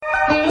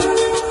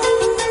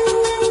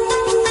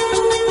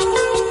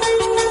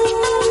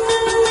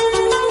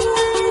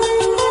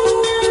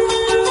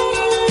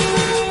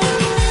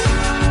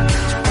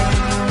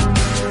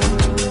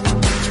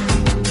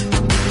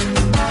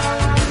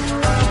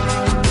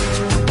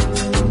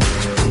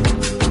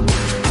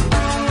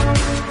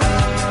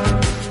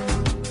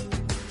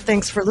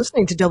Thanks for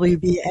listening to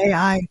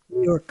WBAI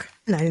New York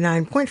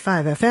 99.5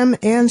 FM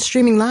and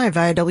streaming live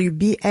via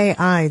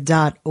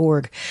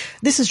WBAI.org.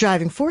 This is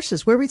Driving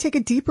Forces, where we take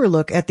a deeper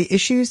look at the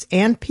issues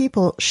and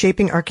people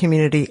shaping our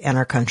community and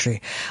our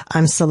country.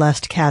 I'm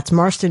Celeste Katz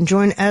Marston,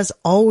 joined as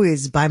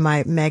always by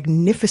my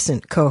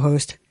magnificent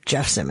co-host,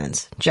 Jeff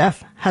Simmons.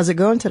 Jeff, how's it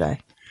going today?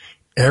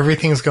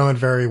 Everything's going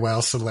very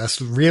well,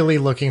 Celeste. Really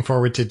looking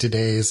forward to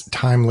today's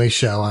timely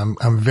show.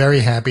 I'm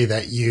very happy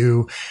that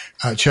you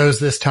chose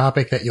this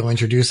topic that you'll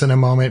introduce in a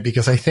moment,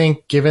 because I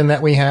think given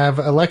that we have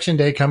Election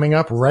Day coming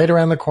up right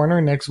around the corner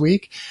next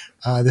week,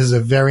 this is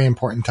a very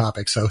important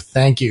topic. So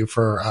thank you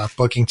for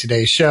booking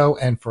today's show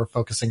and for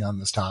focusing on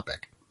this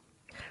topic.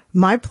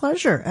 My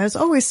pleasure, as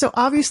always. So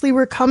obviously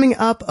we're coming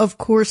up, of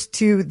course,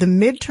 to the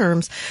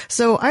midterms.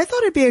 So I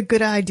thought it'd be a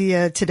good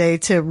idea today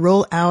to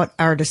roll out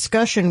our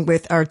discussion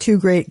with our two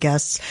great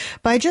guests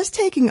by just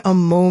taking a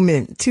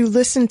moment to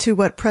listen to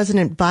what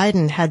President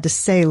Biden had to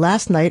say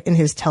last night in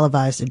his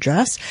televised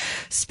address.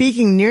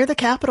 Speaking near the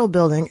Capitol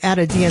building at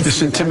a DNC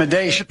this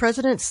intimidation. The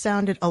president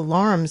sounded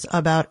alarms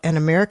about an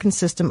American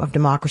system of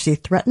democracy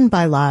threatened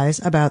by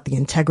lies about the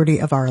integrity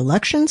of our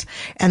elections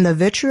and the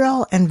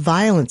vitriol and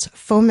violence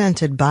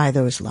fomented by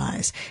those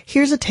lies.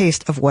 Here's a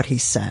taste of what he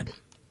said.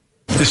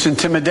 This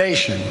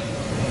intimidation,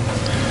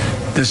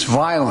 this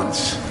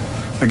violence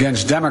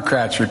against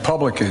Democrats,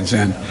 Republicans,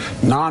 and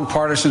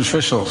nonpartisan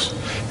officials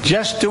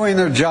just doing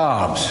their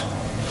jobs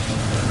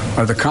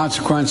are the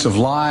consequence of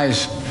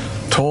lies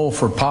told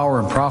for power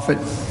and profit,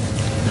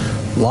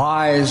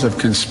 lies of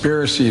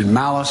conspiracy and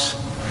malice,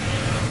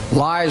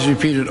 lies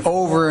repeated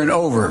over and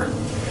over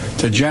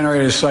to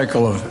generate a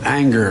cycle of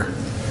anger,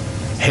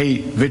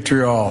 hate,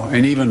 vitriol,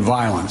 and even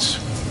violence.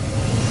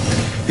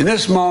 In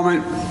this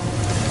moment,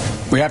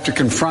 we have to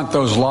confront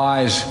those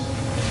lies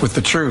with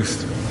the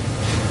truth.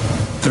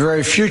 The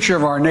very future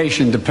of our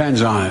nation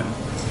depends on it.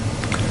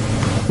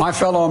 My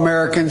fellow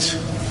Americans,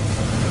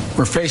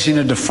 we're facing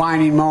a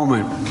defining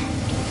moment,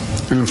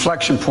 an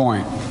inflection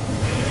point.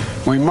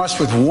 We must,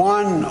 with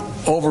one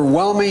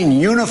overwhelming,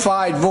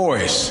 unified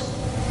voice,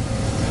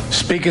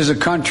 speak as a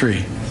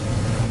country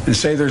and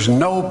say there's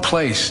no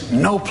place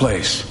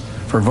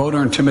for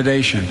voter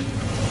intimidation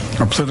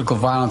or political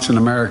violence in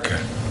America,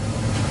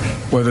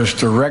 whether it's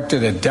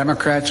directed at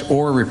Democrats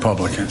or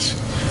Republicans.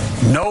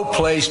 No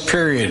place,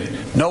 period.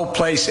 No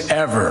place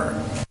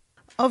ever.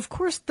 Of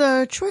course,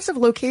 the choice of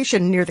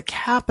location near the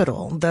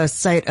Capitol, the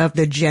site of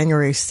the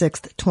January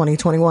 6th,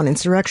 2021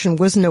 insurrection,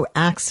 was no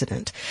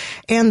accident.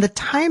 And the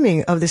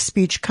timing of the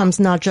speech comes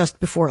not just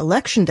before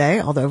Election Day,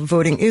 although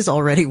voting is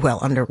already well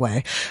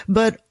underway,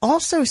 but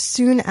also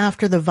soon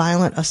after the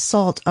violent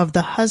assault of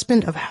the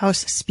husband of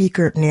House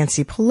Speaker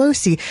Nancy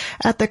Pelosi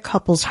at the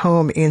couple's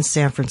home in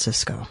San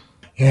Francisco.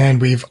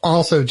 And we've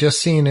also just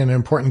seen an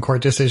important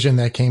court decision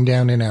that came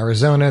down in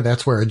Arizona.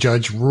 That's where a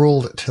judge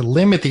ruled to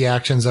limit the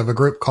actions of a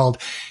group called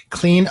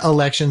Clean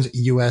Elections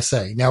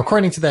USA. Now,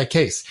 according to that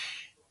case,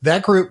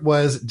 that group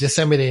was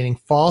disseminating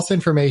false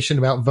information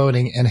about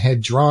voting and had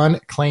drawn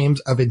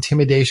claims of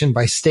intimidation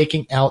by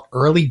staking out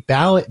early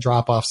ballot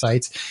drop-off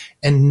sites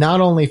and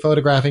not only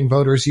photographing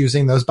voters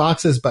using those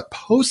boxes, but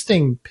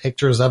posting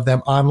pictures of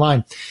them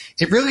online.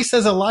 It really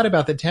says a lot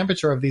about the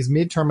temperature of these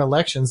midterm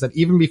elections that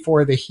even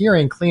before the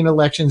hearing, Clean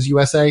Elections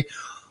USA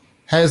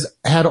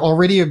had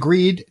already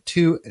agreed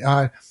to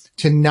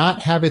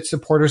not have its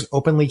supporters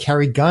openly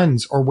carry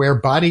guns or wear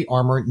body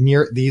armor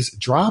near these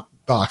drop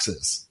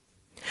boxes.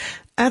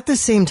 At the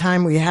same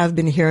time, we have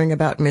been hearing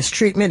about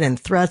mistreatment and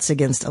threats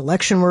against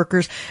election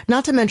workers,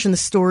 not to mention the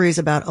stories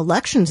about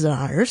election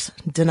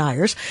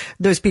deniers,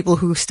 those people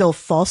who still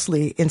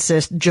falsely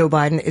insist Joe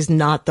Biden is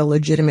not the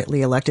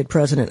legitimately elected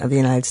president of the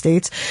United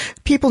States.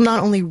 People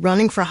not only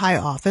running for high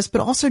office,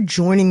 but also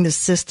joining the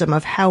system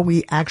of how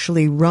we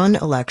actually run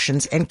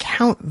elections and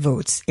count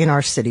votes in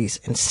our cities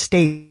and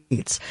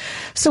states.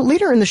 So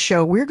later in the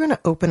show, we're going to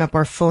open up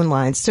our phone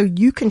lines so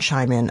you can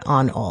chime in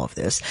on all of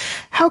this.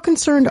 How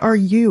concerned are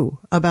you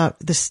about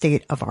the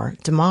state of our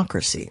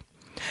democracy?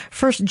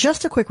 First,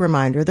 just a quick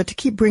reminder that to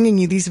keep bringing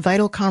you these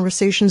vital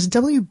conversations,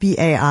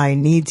 WBAI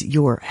needs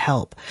your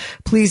help.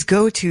 Please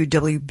go to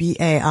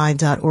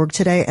WBAI.org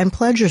today and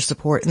pledge your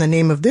support in the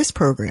name of this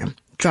program,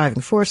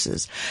 Driving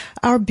Forces.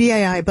 Our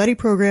BAI Buddy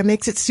program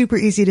makes it super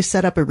easy to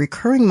set up a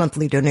recurring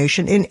monthly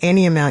donation in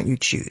any amount you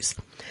choose.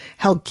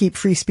 Help keep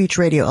free speech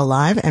radio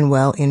alive and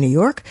well in New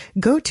York.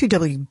 Go to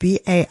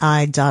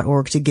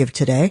WBAI.org to give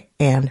today,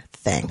 and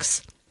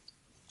thanks.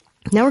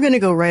 Now we're going to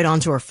go right on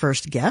to our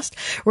first guest.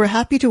 We're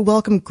happy to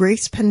welcome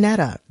Grace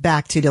Panetta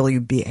back to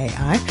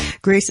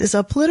WBAI. Grace is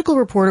a political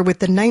reporter with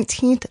the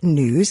 19th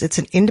News. It's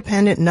an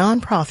independent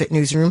nonprofit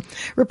newsroom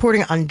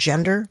reporting on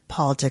gender,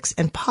 politics,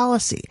 and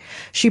policy.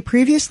 She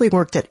previously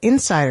worked at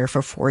Insider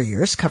for 4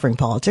 years, covering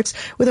politics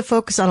with a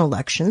focus on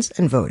elections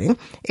and voting,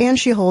 and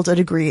she holds a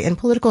degree in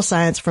political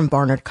science from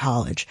Barnard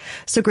College.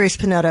 So Grace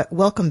Panetta,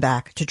 welcome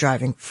back to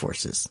Driving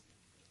Forces.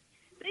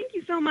 Thank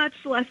you so much,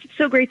 Celeste. It's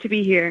so great to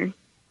be here.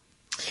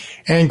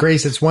 And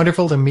Grace, it's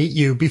wonderful to meet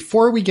you.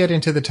 Before we get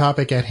into the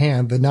topic at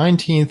hand, the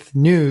 19th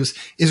News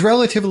is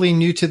relatively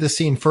new to the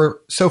scene.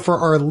 So for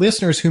our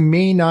listeners who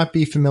may not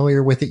be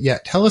familiar with it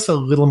yet, tell us a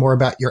little more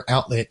about your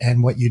outlet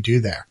and what you do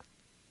there.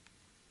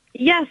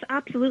 Yes,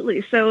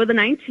 absolutely. So the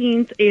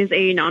 19th is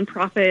a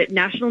nonprofit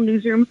national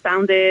newsroom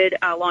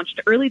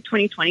launched early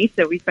 2020.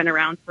 So we've been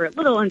around for a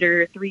little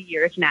under 3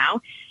 years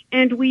now.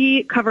 And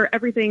we cover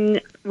everything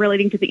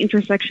relating to the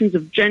intersections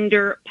of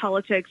gender,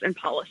 politics, and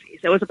policy.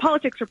 So as a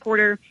politics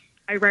reporter,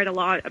 I write a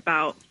lot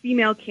about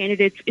female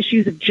candidates,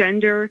 issues of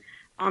gender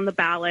on the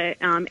ballot,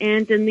 and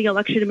in the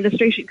election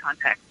administration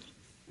context.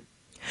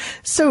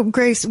 So,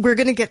 Grace, we're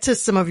going to get to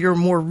some of your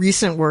more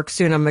recent work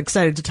soon. I'm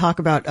excited to talk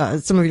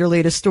about some of your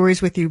latest stories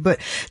with you,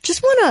 but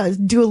just want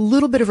to do a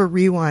little bit of a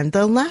rewind.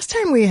 The last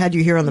time we had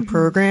you here on the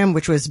program,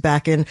 which was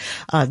back in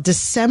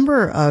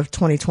December of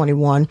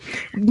 2021,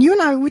 you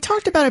and I, we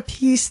talked about a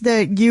piece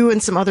that you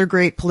and some other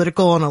great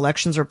political and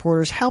elections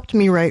reporters helped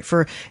me write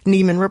for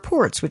Nieman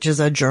Reports, which is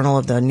a journal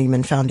of the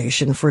Nieman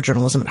Foundation for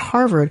Journalism at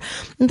Harvard.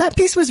 And that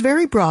piece was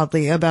very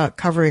broadly about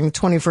covering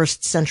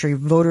 21st century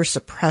voter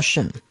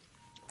suppression.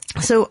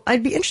 So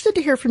I'd be interested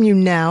to hear from you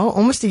now,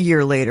 almost a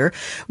year later.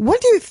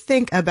 What do you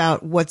think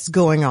about what's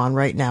going on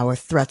right now with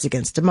threats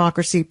against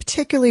democracy,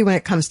 particularly when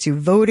it comes to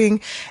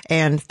voting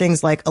and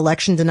things like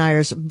election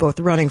deniers, both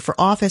running for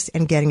office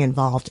and getting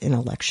involved in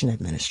election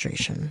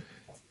administration?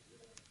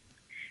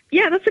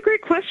 Yeah, that's a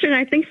great question.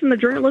 I think from the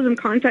journalism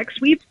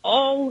context, we've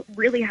all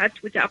really had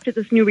to adapt to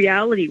this new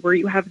reality where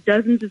you have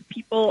dozens of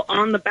people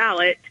on the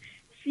ballot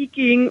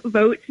seeking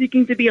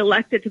to be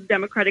elected to the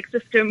democratic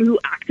system who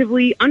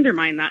actively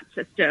undermine that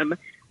system.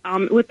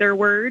 With their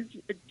words,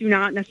 do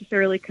not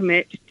necessarily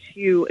commit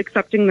to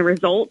accepting the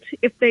result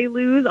if they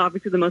lose.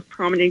 Obviously, the most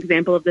prominent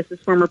example of this is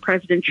former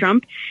President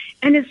Trump.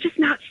 And it's just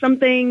not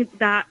something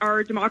that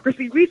our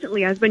democracy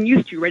recently has been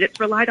used to, right? It's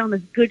relied on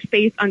this good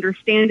faith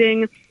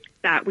understanding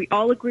that we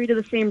all agree to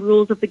the same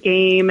rules of the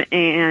game.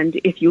 And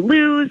if you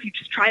lose, you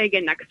just try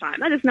again next time.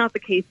 That is not the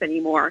case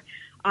anymore.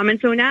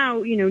 And so now,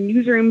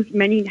 newsrooms,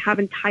 many have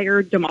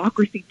entire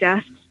democracy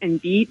desks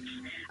and beats,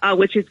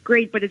 which is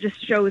great, but it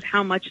just shows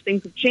how much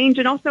things have changed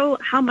and also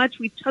how much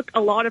we took a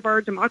lot of our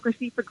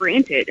democracy for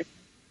granted.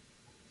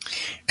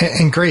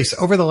 And Grace,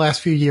 over the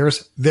last few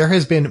years, there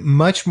has been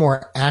much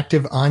more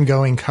active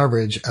ongoing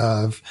coverage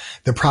of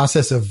the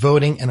process of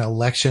voting and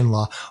election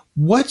law.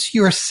 What's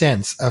your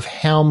sense of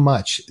how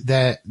much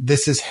that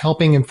this is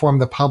helping inform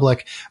the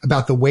public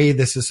about the way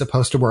this is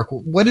supposed to work?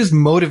 What is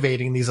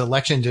motivating these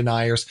election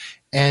deniers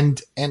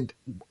and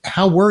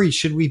how worried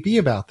should we be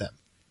about them?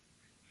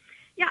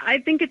 Yeah, I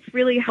think it's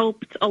really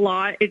helped a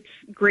lot. It's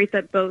great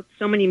that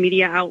so many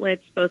media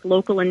outlets, both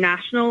local and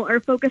national, are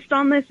focused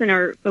on this and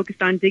are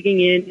focused on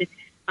digging in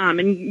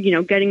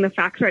and getting the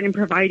facts right and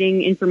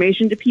providing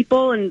information to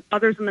people. And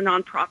others in the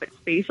nonprofit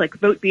space, like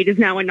VoteBeat, is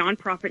now a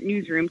nonprofit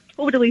newsroom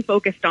totally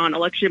focused on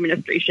election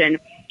administration.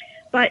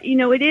 But,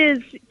 it is,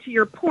 to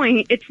your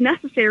point, it's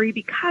necessary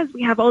because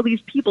we have all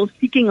these people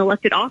seeking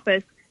elected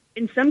office,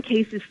 in some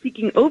cases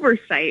seeking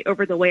oversight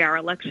over the way our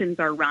elections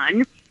are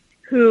run,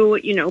 who,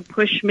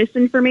 push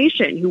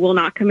misinformation, who will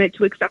not commit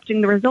to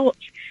accepting the results,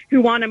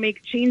 who want to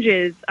make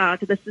changes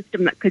to the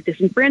system that could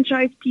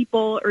disenfranchise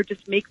people or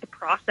just make the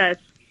process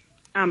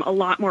a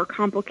lot more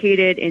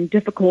complicated and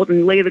difficult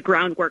and lay the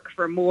groundwork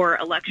for more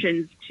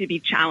elections to be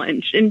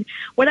challenged. And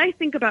what I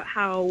think about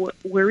how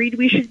worried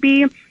we should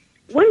be,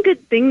 one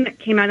good thing that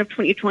came out of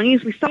 2020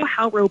 is we saw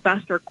how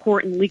robust our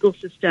court and legal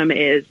system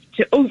is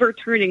to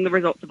overturning the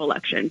results of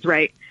elections,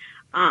 right?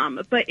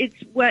 But it's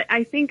what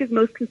I think is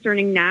most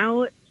concerning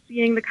now,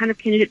 seeing the kind of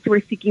candidates who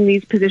are seeking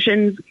these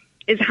positions,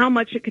 is how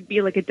much it could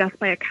be like a death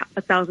by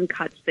a thousand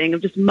cuts thing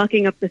of just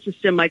mucking up the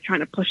system by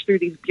trying to push through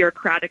these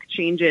bureaucratic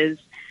changes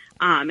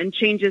and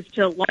changes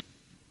to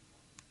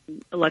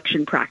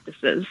election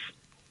practices.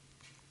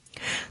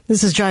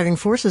 This is Driving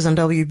Forces on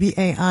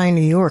WBAI New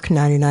York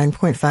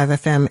 99.5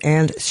 FM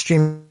and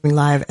streaming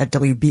live at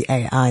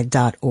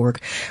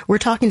WBAI.org. We're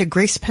talking to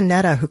Grace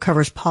Panetta, who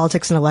covers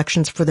politics and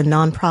elections for the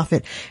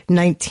nonprofit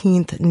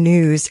 19th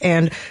News.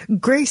 And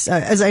Grace,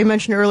 as I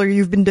mentioned earlier,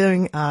 you've been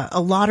doing a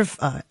lot of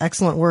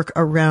excellent work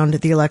around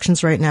the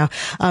elections right now.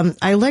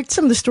 I liked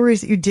some of the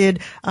stories that you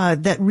did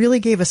that really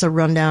gave us a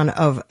rundown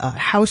of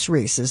House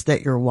races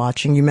that you're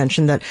watching. You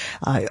mentioned that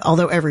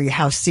although every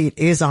House seat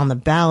is on the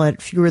ballot,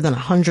 fewer than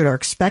 100 are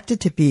expected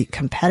to be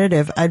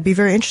competitive. I'd be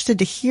very interested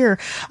to hear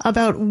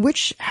about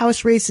which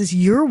House races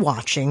you're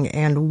watching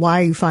and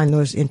why you find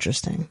those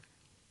interesting.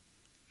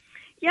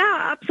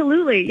 Yeah,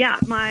 absolutely. Yeah,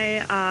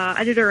 my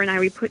editor and I,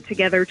 we put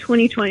together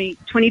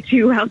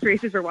 22 House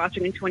races we're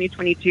watching in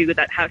 2022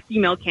 that have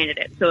female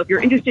candidates. So if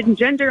you're interested in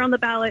gender on the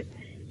ballot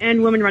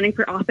and women running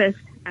for office,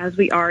 as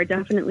we are,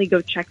 definitely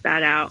go check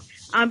that out.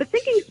 But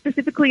thinking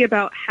specifically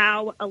about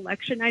how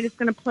election night is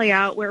going to play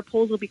out, where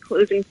polls will be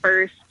closing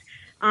first,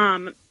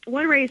 one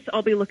race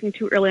I'll be looking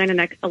to early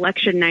on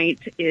election night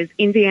is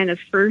Indiana's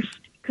first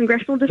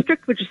congressional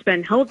district, which has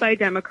been held by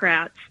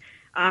Democrats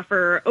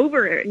for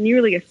over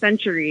nearly a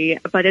century,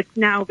 but it's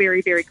now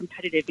very, very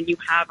competitive. And you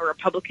have a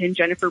Republican,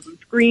 Jennifer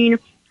Ruth Green,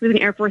 who's an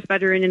Air Force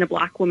veteran, and a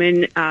black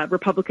woman,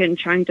 Republican,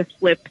 trying to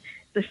flip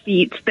the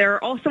seat. There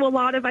are also a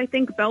lot of, I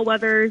think,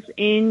 bellwethers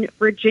in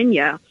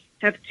Virginia.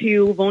 Have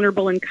two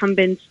vulnerable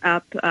incumbents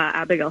up,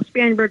 Abigail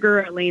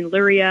Spanberger, Elaine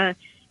Luria,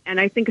 and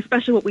I think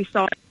especially what we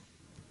saw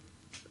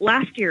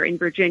last year in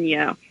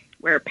Virginia,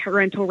 where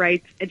parental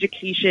rights,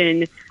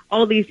 education,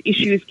 all these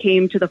issues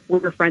came to the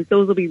forefront.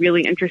 Those will be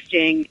really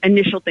interesting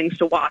initial things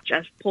to watch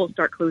as polls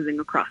start closing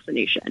across the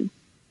nation.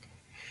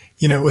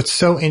 You know, what's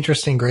so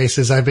interesting, Grace,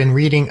 is I've been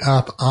reading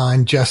up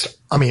on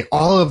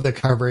all of the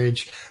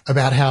coverage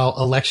about how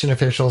election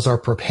officials are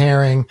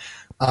preparing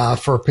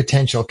for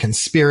potential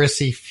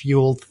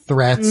conspiracy-fueled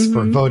threats,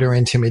 for voter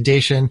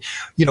intimidation.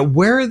 You know,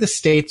 where are the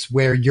states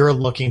where you're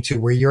looking to,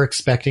 where you're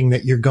expecting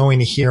that you're going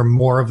to hear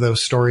more of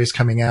those stories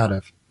coming out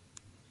of?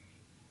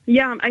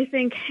 Yeah, I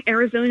think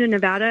Arizona and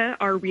Nevada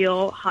are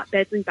real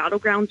hotbeds and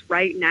battlegrounds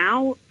right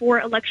now for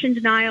election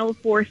denial,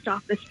 for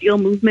Stop the Steal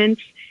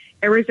movements.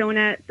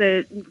 Arizona,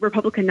 the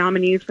Republican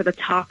nominees for the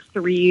top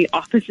 3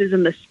 offices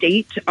in the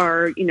state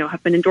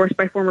have been endorsed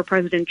by former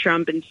President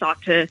Trump and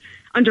sought to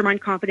undermine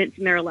confidence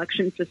in their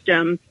election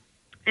system.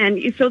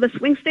 And so the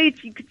swing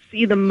states, you could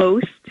see the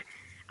most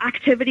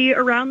activity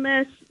around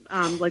this,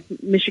 like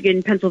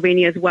Michigan,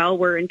 Pennsylvania as well,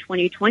 were in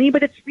 2020,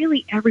 but it's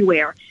really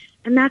everywhere.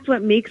 And that's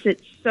what makes it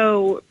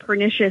so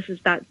pernicious, is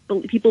that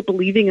people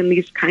believing in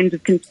these kinds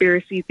of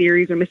conspiracy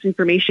theories or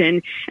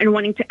misinformation and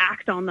wanting to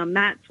act on them.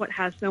 That's what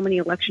has so many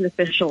election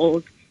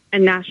officials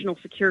and national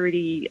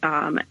security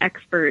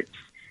experts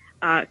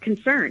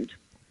concerned.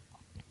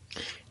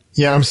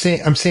 Yeah, I'm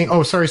seeing,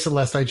 oh, sorry,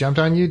 Celeste, I jumped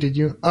on you. Did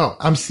you? Oh,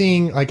 I'm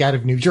seeing, like, out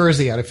of New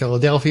Jersey, out of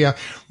Philadelphia,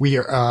 we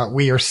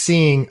are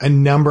seeing a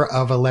number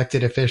of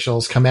elected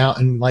officials come out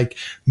and, like,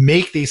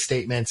 make these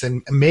statements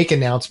and make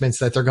announcements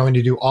that they're going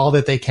to do all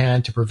that they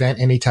can to prevent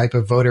any type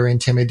of voter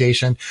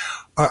intimidation.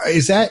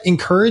 Is that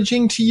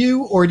encouraging to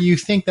you, or do you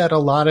think that a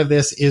lot of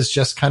this is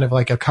just kind of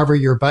like a cover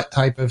your butt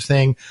type of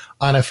thing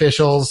on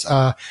officials,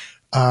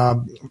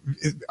 on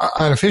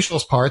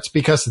officials' parts,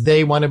 because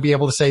they want to be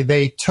able to say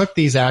they took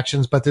these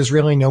actions, but there's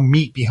really no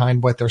meat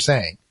behind what they're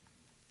saying?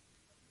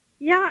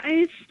 Yeah, and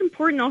it's just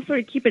important also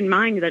to keep in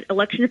mind that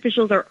election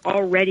officials are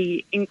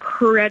already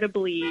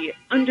incredibly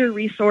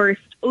under-resourced,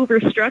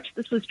 overstretched.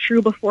 This was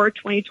true before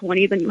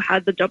 2020. Then you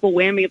had the double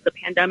whammy of the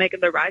pandemic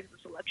and the rise of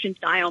this election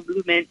denial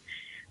movement.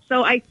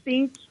 So I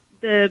think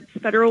the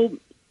federal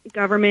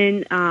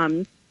government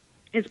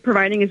is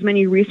providing as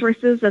many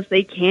resources as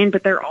they can,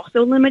 but they're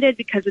also limited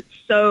because it's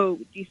so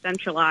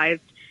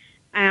decentralized.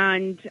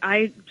 And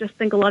I just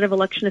think a lot of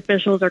election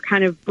officials are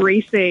kind of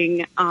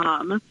bracing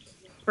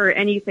for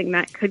anything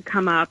that could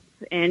come up.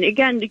 And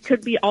again, it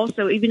could be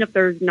also, even if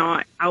there's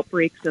not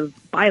outbreaks of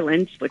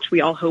violence, which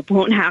we all hope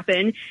won't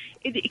happen,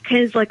 it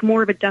is like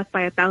more of a death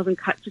by a thousand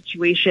cut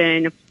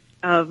situation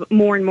of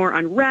more and more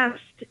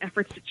unrest,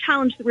 efforts to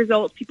challenge the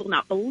results, people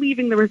not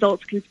believing the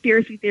results,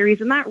 conspiracy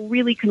theories, and that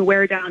really can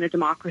wear down a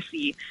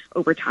democracy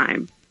over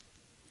time.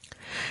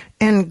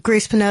 And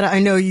Grace Panetta, I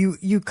know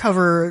you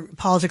cover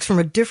politics from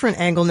a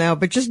different angle now,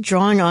 but just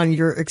drawing on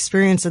your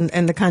experience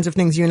and the kinds of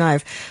things you and I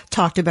have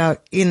talked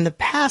about in the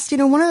past,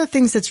 one of the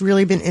things that's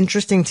really been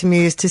interesting to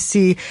me is to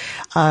see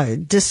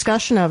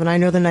discussion of, and I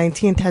know the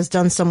 19th has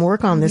done some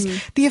work on this,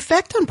 the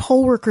effect on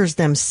poll workers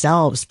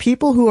themselves,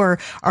 people who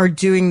are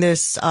doing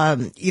this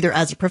either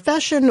as a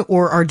profession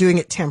or are doing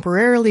it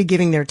temporarily,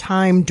 giving their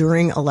time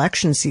during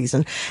election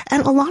season.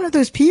 And a lot of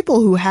those people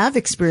who have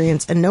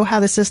experience and know how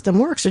the system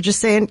works are just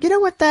saying, you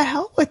know what, the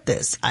hell with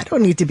this. I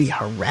don't need to be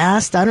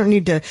harassed. I don't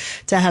need to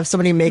have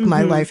somebody make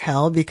my life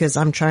hell because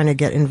I'm trying to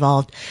get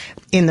involved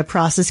in the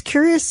process.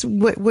 Curious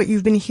what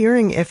you've been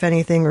hearing, if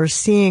anything, or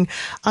seeing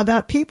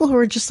about people who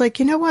are just like,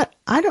 you know what?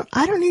 I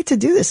don't need to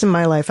do this in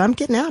my life. I'm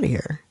getting out of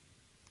here.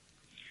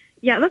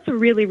 Yeah, that's a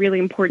really, really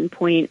important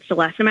point,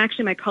 Celeste.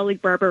 My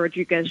colleague Barbara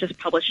Rodriguez just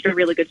published a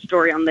really good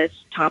story on this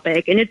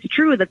topic. And it's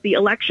true that the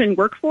election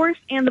workforce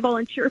and the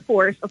volunteer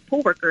force of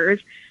poll workers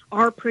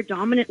are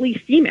predominantly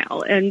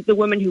female. And the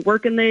women who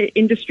work in the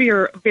industry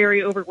are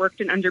very overworked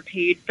and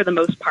underpaid for the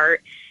most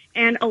part.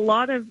 And a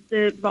lot of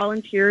the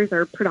volunteers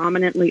are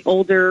predominantly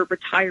older,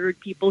 retired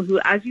people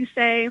who, as you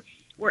say,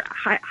 were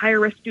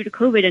higher risk due to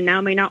COVID and now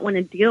may not want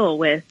to deal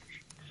with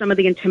some of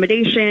the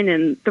intimidation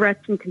and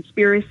threats and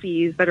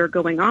conspiracies that are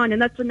going on.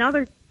 And that's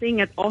another thing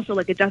that's also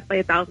like a death by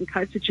a thousand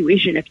cut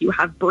situation. If you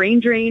have brain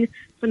drain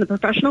from the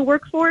professional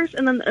workforce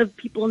and then of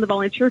people in the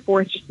volunteer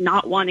force just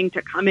not wanting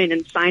to come in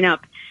and sign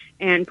up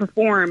and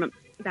perform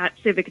that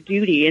civic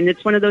duty. And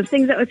it's one of those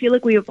things that I feel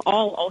like we have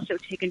all also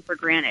taken for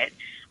granted.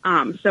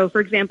 So,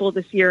 for example,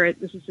 this year,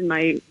 this is in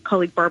my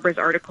colleague Barbara's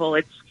article,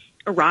 it's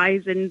a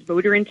rise in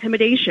voter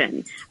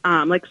intimidation,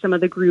 like some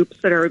of the groups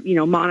that are,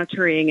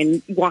 monitoring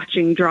and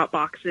watching drop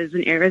boxes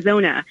in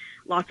Arizona.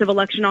 Lots of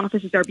election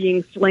offices are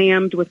being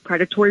slammed with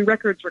predatory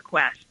records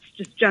requests,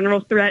 just general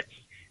threats,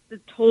 the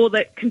toll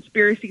that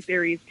conspiracy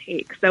theories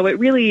take. So it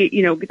really,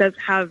 does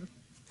have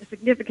a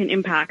significant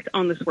impact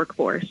on this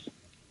workforce.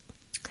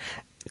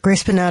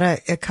 Grace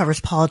Panetta covers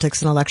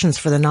politics and elections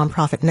for the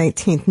nonprofit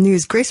 19th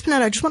News. Grace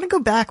Panetta, I just want to go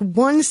back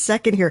 1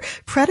 second here.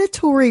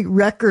 Predatory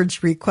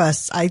records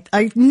requests.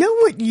 I know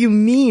what you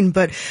mean,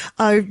 but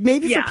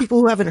maybe for people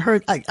who haven't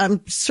heard,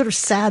 I'm sort of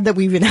sad that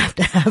we even have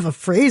to have a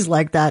phrase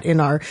like that in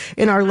our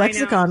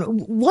lexicon.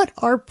 What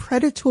are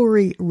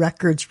predatory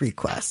records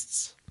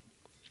requests?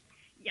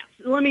 Yes,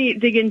 let me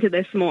dig into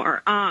this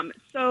more.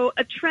 So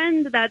a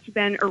trend that's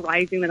been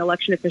arising that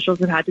election officials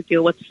have had to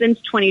deal with since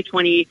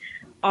 2020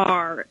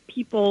 are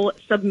people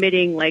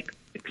submitting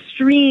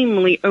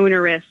extremely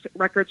onerous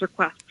records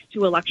requests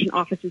to election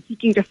offices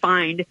seeking to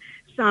find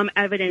some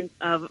evidence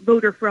of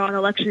voter fraud,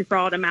 election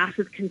fraud, a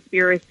massive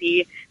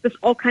conspiracy. This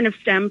all kind of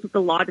stems with a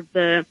lot of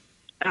the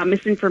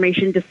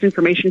misinformation,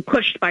 disinformation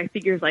pushed by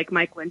figures like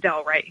Mike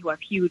Lindell, right, who have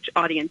huge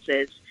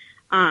audiences.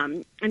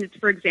 And it's,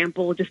 for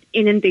example, just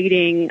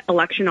inundating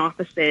election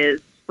offices,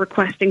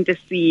 requesting to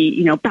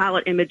see,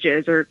 ballot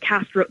images or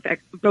cast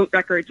vote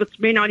records, which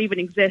may not even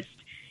exist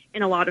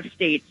in a lot of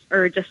states,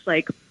 or just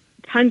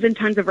tons and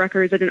tons of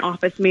records that an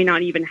office may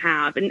not even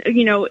have. And,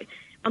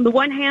 on the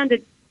one hand,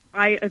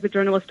 I, as a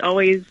journalist,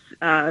 always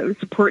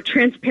support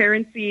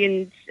transparency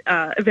and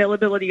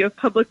availability of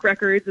public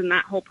records and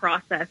that whole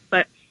process.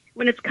 But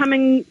when it's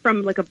coming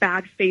from a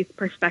bad faith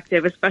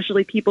perspective,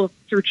 especially people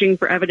searching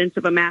for evidence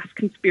of a mass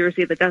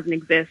conspiracy that doesn't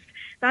exist,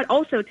 that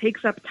also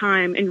takes up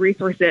time and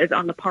resources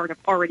on the part of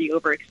already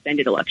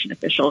overextended election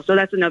officials. So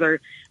that's another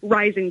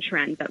rising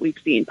trend that we've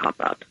seen pop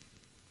up.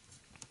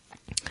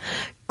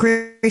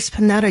 Grace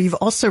Panetta, you've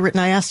also written,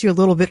 I asked you a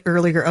little bit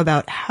earlier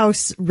about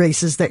House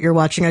races that you're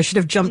watching. I should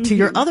have jumped to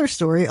your other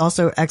story,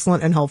 also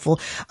excellent and helpful,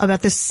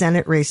 about the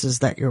Senate races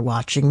that you're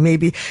watching.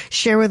 Maybe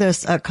share with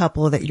us a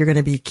couple that you're going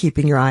to be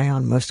keeping your eye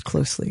on most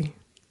closely.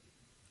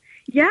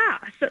 Yeah,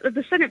 so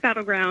the Senate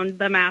battleground,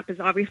 the map is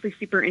obviously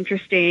super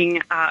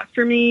interesting.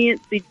 For me,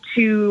 the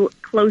two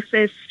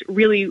closest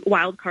really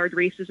wild card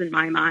races in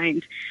my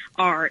mind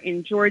are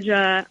in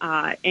Georgia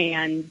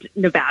and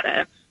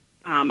Nevada.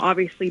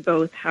 Obviously,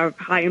 both have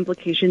high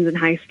implications and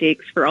high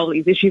stakes for all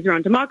these issues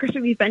around democracy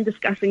we've been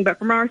discussing. But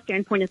from our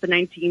standpoint at the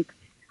 19th,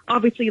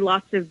 obviously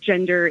lots of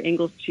gender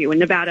angles too. In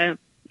Nevada,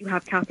 you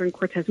have Catherine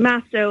Cortez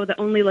Masto, the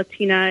only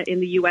Latina in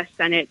the U.S.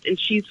 Senate, and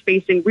she's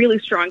facing really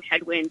strong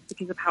headwinds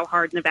because of how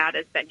hard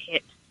Nevada's been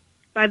hit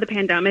by the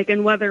pandemic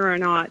and whether or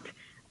not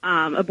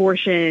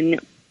abortion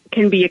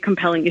can be a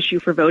compelling issue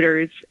for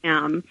voters.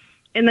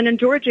 And then in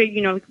Georgia,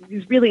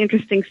 these really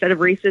interesting set of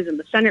races in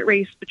the Senate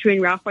race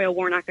between Raphael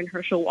Warnock and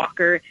Herschel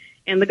Walker,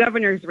 and the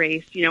governor's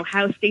race,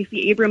 how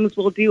Stacey Abrams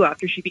will do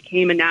after she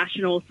became a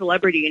national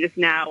celebrity and is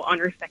now on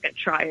her second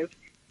try of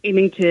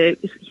aiming to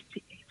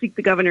seek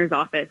the governor's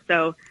office.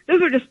 So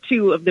those are just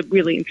two of the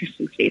really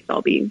interesting states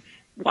I'll be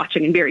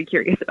watching and very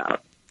curious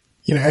about.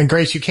 And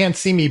Grace, you can't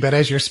see me, but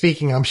as you're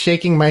speaking, I'm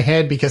shaking my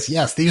head because,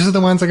 yes, these are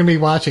the ones I'm going to be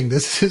watching.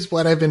 This is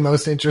what I've been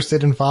most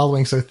interested in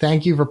following. So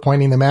thank you for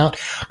pointing them out.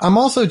 I'm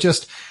also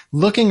just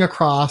looking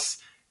across,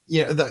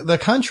 the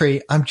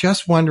country. I'm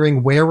just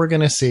wondering where we're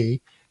going to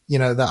see,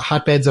 the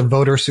hotbeds of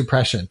voter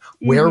suppression,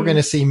 where we're going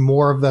to see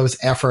more of those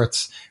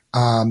efforts.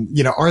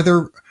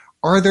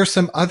 Are there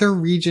some other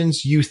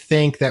regions you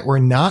think that we're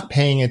not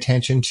paying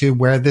attention to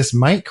where this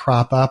might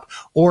crop up?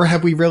 Or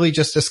have we really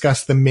just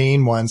discussed the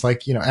main ones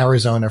like,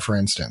 Arizona, for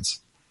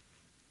instance?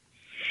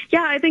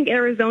 Yeah, I think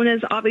Arizona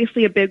is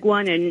obviously a big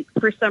one. And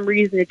for some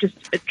reason, it just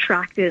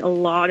attracted a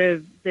lot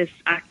of this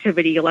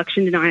activity,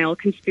 election denial,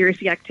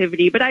 conspiracy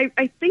activity. But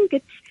I think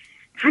it's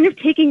kind of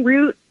taking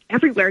root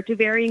everywhere to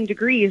varying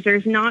degrees.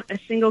 There's not a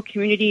single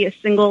community, a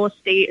single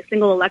state, a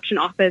single election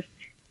office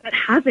that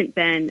hasn't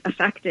been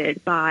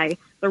affected by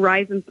the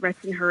rise in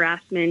threats and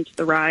harassment,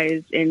 the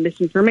rise in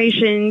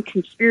misinformation,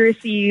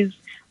 conspiracies,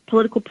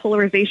 political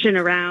polarization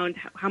around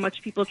how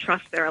much people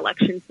trust their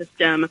election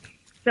system.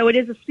 So it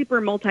is a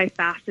super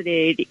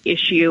multifaceted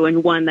issue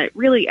and one that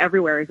really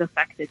everywhere is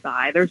affected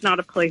by. There's not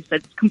a place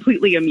that's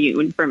completely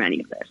immune from any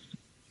of this.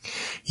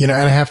 And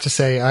I have to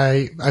say,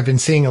 I've been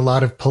seeing a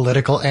lot of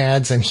political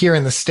ads, and here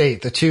in the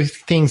state, the two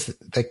things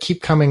that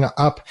keep coming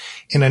up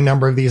in a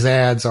number of these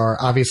ads are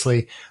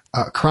obviously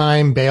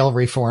crime, bail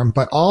reform,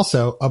 but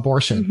also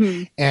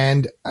abortion.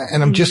 And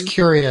I'm just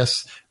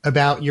curious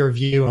about your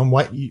view on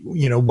what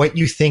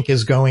you think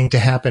is going to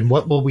happen.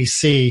 What will we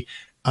see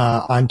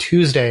on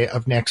Tuesday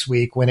of next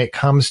week when it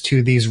comes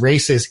to these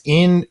races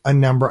in a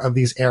number of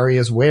these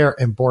areas where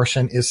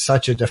abortion is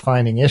such a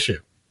defining issue?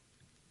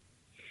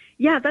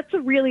 Yeah, that's a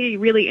really,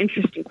 really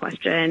interesting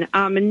question.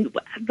 And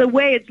the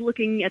way it's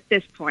looking at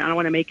this point, I don't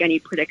want to make any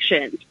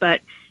predictions, but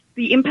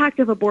the impact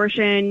of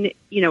abortion,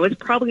 is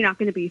probably not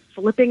going to be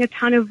flipping a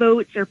ton of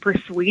votes or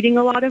persuading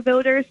a lot of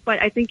voters,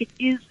 but I think it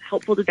is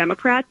helpful to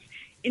Democrats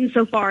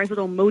insofar as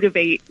it'll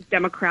motivate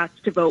Democrats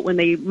to vote when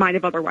they might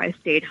have otherwise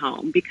stayed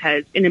home.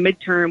 Because in a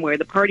midterm where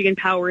the party in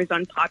power is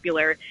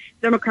unpopular,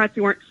 Democrats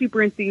who aren't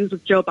super enthused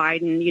with Joe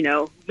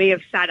Biden, may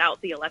have sat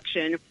out the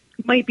election,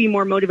 might be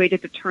more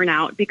motivated to turn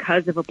out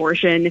because of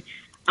abortion.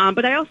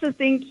 But I also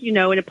think, in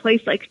a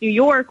place like New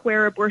York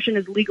where abortion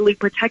is legally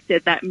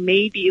protected, that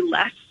may be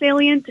less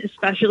salient,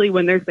 especially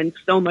when there's been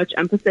so much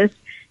emphasis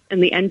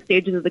in the end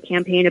stages of the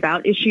campaign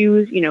about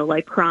issues,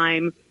 like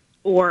crime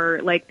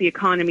or like the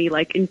economy,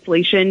 like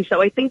inflation.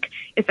 So I think,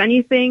 if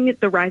anything,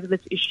 the rise of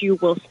this issue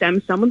will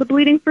stem some of the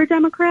bleeding for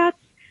Democrats,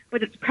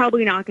 but it's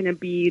probably not going to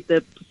be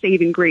the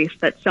saving grace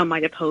that some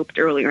might have hoped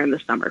earlier in the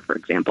summer, for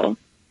example.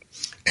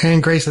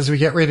 And Grace, as we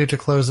get ready to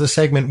close this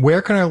segment,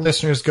 where can our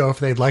listeners go if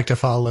they'd like to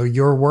follow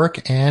your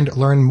work and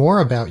learn more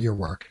about your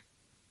work?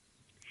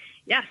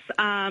 Yes,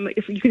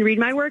 if you can read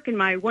my work and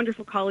my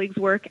wonderful colleagues'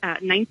 work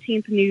at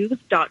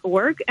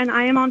 19thnews.org, and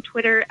I am on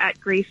Twitter at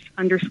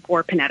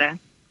Grace_Panetta.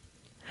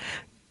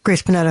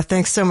 Grace Panetta,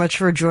 thanks so much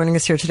for joining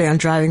us here today on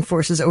Driving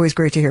Forces. Always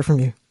great to hear from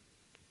you.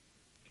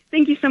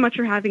 Thank you so much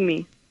for having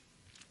me.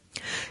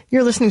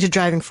 You're listening to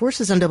Driving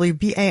Forces on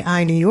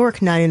WBAI New York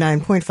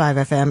 99.5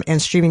 FM and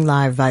streaming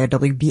live via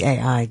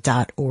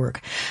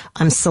WBAI.org.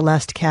 I'm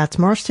Celeste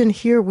Katz-Marston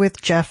here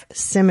with Jeff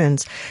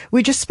Simmons.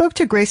 We just spoke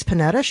to Grace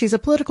Panetta. She's a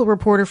political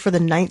reporter for the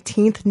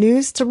 19th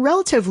News. It's a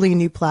relatively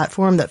new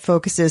platform that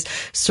focuses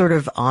sort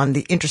of on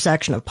the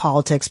intersection of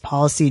politics,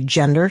 policy,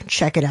 gender.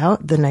 Check it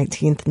out, the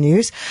 19th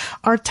News.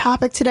 Our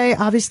topic today,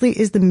 obviously,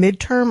 is the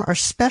midterm. Our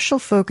special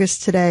focus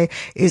today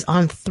is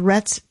on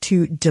threats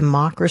to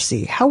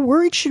democracy. How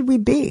worried should we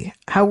be?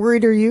 How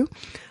worried are you?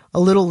 A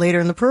little later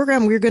in the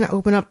program, we're going to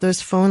open up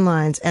those phone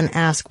lines and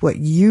ask what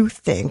you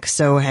think.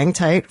 So hang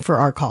tight for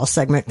our call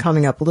segment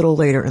coming up a little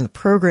later in the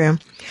program.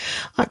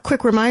 A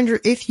quick reminder,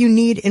 if you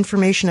need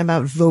information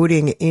about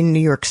voting in New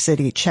York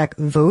City, check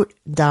vote.nyc.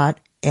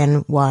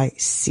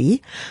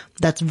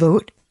 That's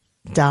vote.nyc.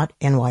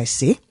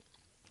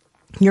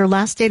 Your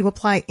last day to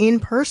apply in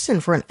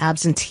person for an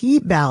absentee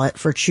ballot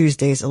for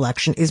Tuesday's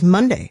election is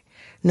Monday,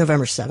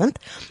 November 7th.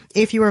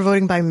 If you are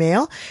voting by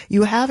mail,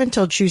 you have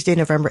until Tuesday,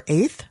 November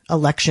 8th,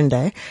 Election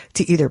Day,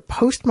 to either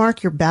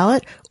postmark your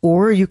ballot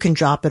or you can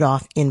drop it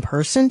off in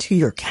person to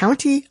your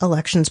county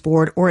elections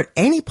board or at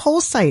any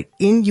poll site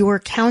in your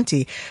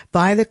county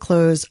by the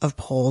close of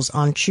polls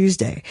on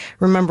Tuesday.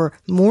 Remember,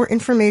 more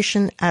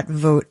information at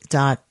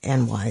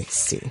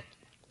vote.nyc.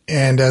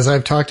 And as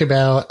I've talked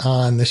about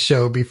on the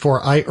show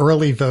before, I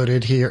early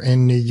voted here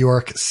in New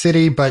York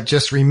City, but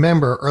just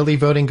remember, early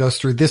voting goes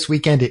through this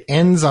weekend. It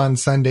ends on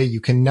Sunday.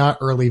 You cannot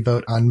early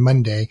vote on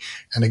Monday.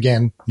 And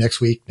again, next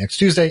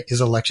Tuesday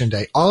is Election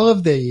Day. All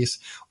of this,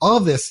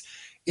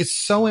 it's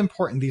so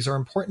important. These are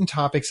important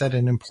topics at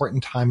an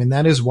important time. And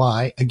that is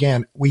why,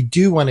 again, we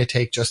do want to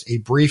take just a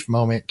brief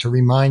moment to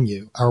remind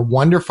you, our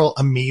wonderful,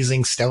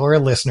 amazing, stellar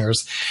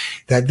listeners,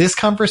 that this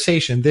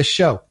conversation, this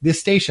show, this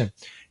station,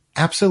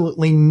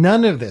 absolutely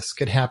none of this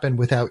could happen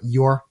without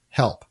your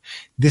help.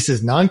 This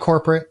is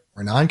non-corporate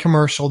or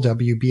non-commercial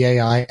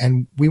WBAI,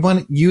 and we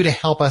want you to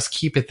help us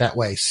keep it that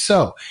way.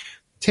 So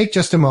take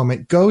just a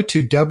moment, go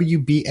to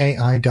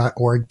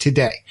WBAI.org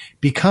today.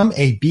 Become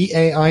a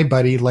BAI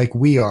buddy like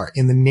we are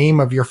in the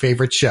name of your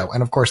favorite show.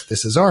 And of course,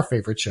 this is our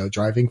favorite show,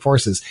 Driving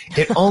Forces.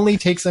 It only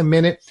takes a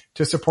minute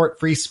to support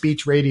free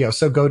speech radio.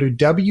 So go to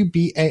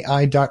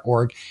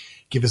WBAI.org.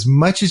 Give as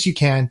much as you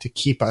can to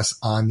keep us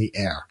on the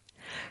air.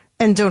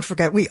 And don't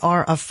forget, we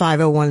are a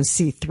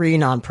 501c3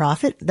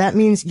 nonprofit. That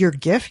means your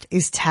gift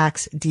is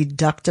tax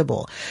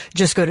deductible.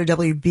 Just go to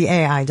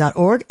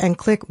WBAI.org and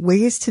click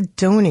Ways to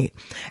Donate.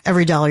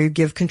 Every dollar you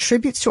give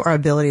contributes to our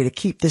ability to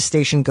keep this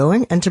station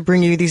going and to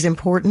bring you these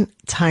important,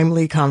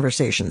 timely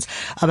conversations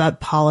about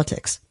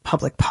politics,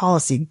 public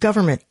policy,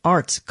 government,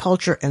 arts,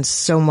 culture, and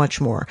so much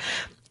more.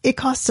 It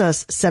costs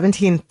us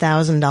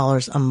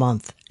 $17,000 a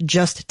month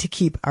just to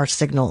keep our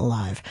signal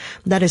alive.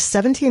 That is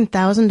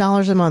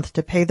 $17,000 a month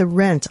to pay the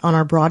rent on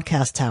our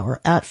broadcast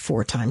tower at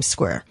 4 Times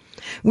Square.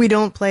 We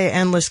don't play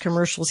endless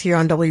commercials here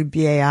on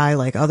WBAI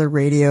like other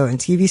radio and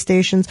TV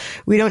stations.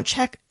 We don't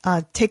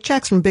take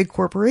checks from big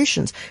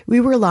corporations.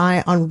 We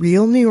rely on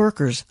real New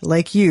Yorkers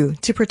like you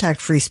to protect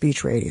free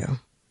speech radio.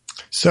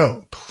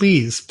 So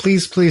please,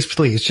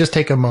 just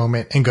take a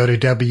moment and go to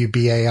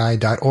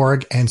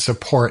WBAI.org and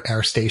support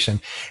our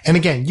station. And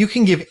again, you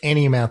can give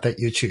any amount that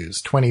you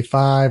choose,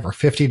 $25 or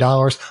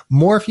 $50,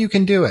 more if you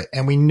can do it.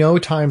 And we know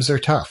times are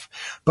tough,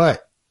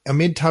 but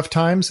amid tough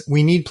times,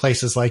 we need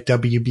places like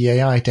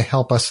WBAI to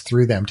help us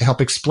through them, to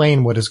help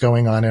explain what is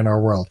going on in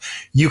our world.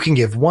 You can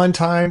give one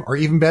time, or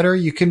even better,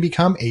 you can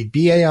become a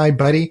BAI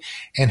buddy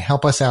and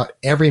help us out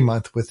every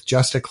month with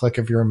just a click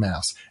of your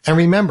mouse. And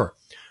remember,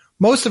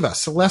 Most of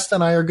us, Celeste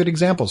and I, are good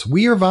examples.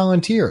 We are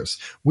volunteers.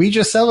 We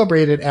just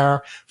celebrated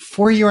our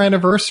 4-year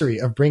anniversary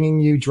of bringing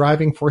you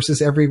Driving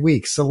Forces every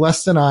week.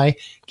 Celeste and I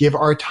give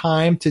our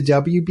time to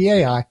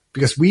WBAI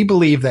because we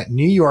believe that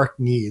New York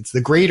needs,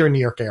 the greater New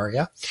York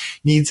area,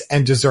 needs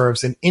and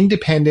deserves an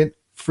independent,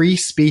 free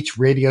speech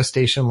radio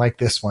station like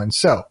this one.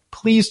 So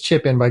please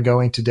chip in by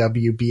going to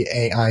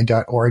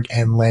WBAI.org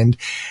and lend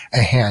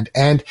a hand.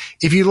 And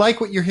if you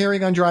like what you're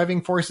hearing on Driving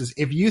Forces,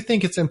 if you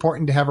think it's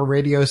important to have a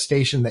radio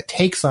station that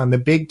takes on the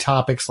big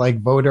topics like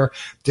voter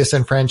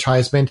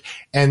disenfranchisement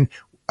and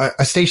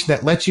a station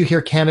that lets you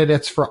hear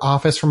candidates for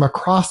office from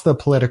across the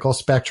political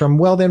spectrum,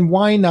 well, then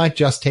why not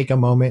just take a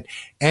moment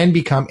and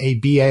become a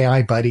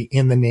BAI buddy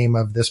in the name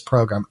of this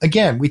program?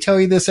 Again, we tell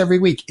you this every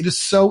week. It is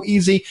so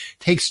easy.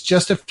 Takes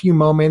just a few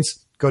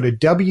moments. Go to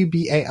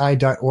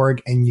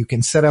WBAI.org and you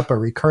can set up a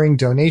recurring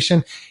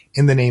donation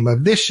in the name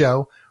of this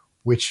show,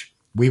 which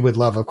we would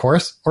love, of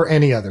course, or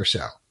any other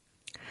show.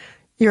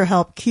 Your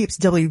help keeps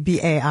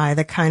WBAI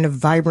the kind of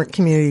vibrant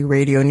community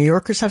radio New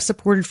Yorkers have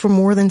supported for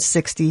more than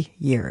 60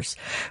 years.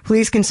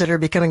 Please consider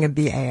becoming a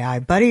BAI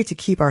buddy to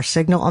keep our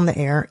signal on the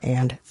air,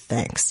 and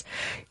thanks.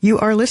 You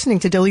are listening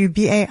to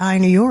WBAI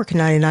New York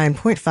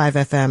 99.5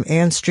 FM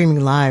and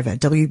streaming live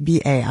at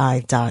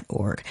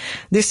WBAI.org.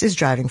 This is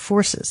Driving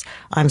Forces.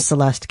 I'm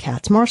Celeste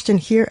Katz-Marston,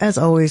 here as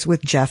always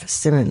with Jeff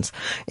Simmons.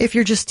 If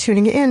you're just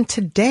tuning in,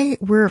 today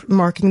we're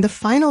marking the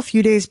final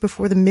few days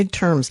before the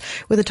midterms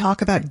with a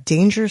talk about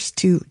dangers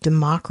to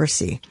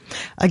democracy.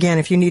 Again,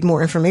 if you need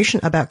more information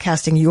about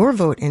casting your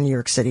vote in New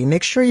York City,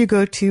 make sure you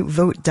go to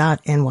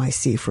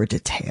vote.nyc for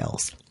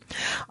details.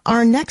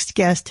 Our next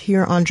guest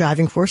here on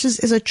Driving Forces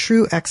is a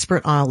true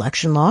expert on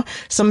election law,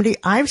 somebody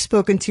I've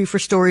spoken to for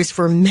stories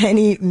for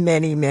many,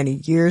 many, many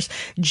years.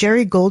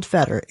 Jerry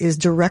Goldfeder is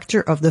director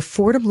of the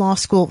Fordham Law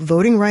School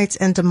Voting Rights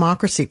and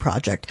Democracy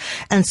Project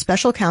and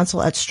special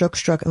counsel at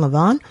Strzok and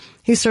Levin.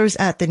 He serves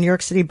at the New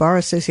York City Bar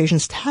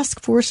Association's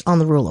Task Force on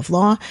the Rule of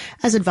Law,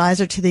 as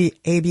advisor to the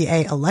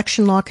ABA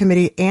Election Law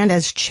Committee, and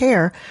as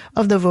chair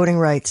of the Voting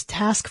Rights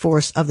Task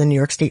Force of the New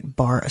York State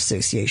Bar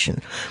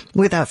Association.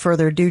 Without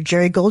further ado,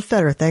 Jerry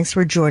Goldfeder, thanks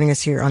for joining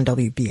us here on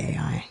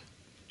WBAI.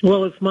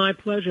 Well, it's my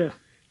pleasure.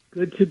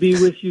 Good to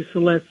be with you,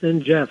 Celeste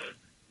and Jeff.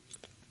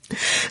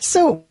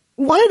 So,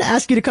 wanted to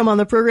ask you to come on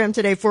the program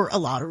today for a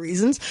lot of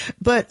reasons,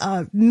 but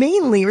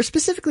mainly or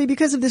specifically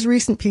because of this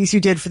recent piece you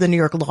did for the New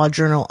York Law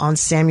Journal on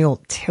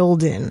Samuel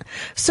Tilden.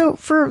 So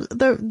for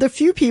the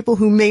few people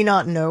who may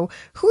not know,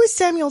 who is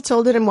Samuel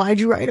Tilden and why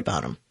did you write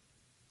about him?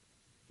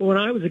 Well, when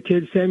I was a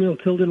kid, Samuel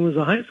Tilden was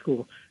a high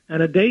school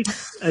and a day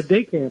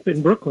camp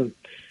in Brooklyn.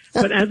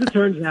 But as it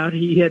turns out,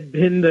 he had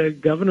been the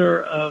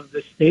governor of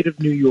the state of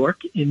New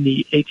York in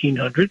the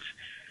 1800s,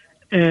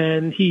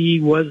 and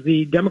he was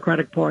the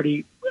Democratic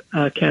Party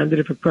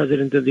candidate for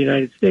president of the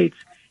United States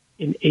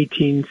in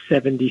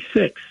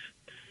 1876.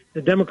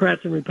 The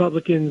Democrats and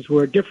Republicans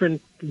were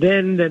different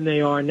then than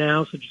they are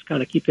now, so just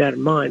kind of keep that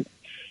in mind.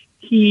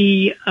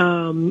 He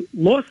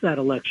lost that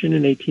election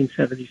in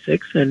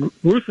 1876, and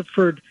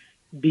Rutherford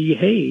B.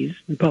 Hayes,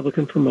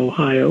 Republican from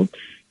Ohio,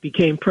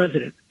 became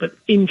president. But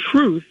in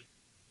truth,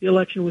 the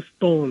election was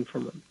stolen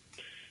from him.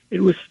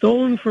 It was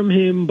stolen from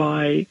him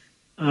by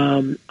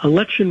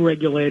election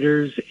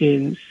regulators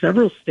in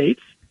several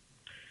states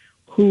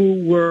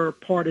who were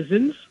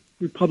partisans,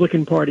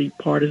 Republican Party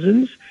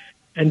partisans,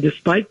 and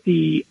despite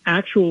the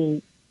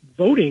actual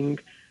voting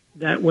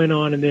that went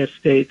on in their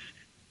states,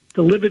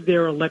 delivered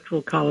their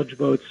electoral college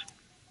votes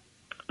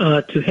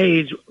to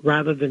Hayes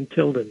rather than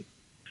Tilden.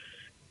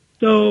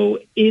 So,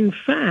 in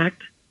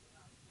fact,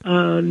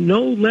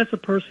 no less a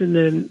person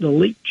than the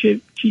late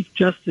Chief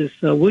Justice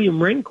William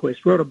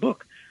Rehnquist wrote a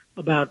book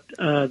about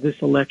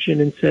this election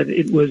and said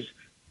it was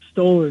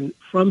stolen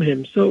from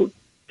him. So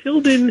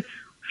Tilden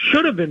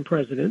should have been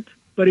president,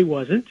 but he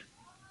wasn't.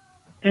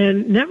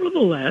 And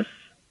nevertheless,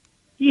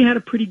 he had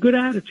a pretty good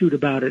attitude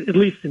about it, at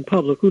least in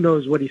public. Who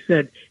knows what he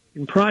said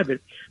in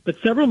private. But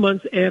several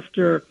months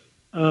after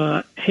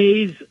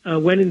Hayes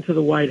went into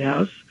the White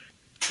House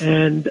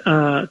and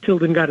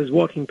Tilden got his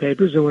walking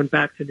papers and went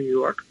back to New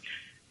York,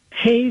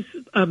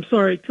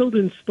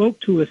 Tilden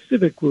spoke to a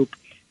civic group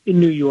in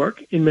New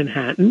York, in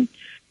Manhattan,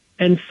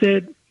 and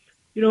said,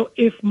 you know,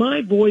 if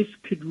my voice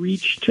could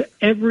reach to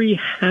every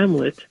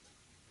hamlet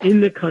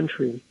in the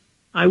country,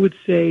 I would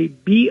say,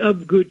 be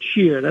of good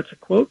cheer. That's a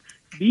quote.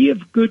 Be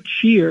of good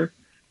cheer,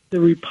 the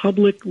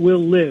republic will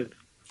live.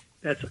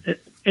 That's an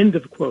end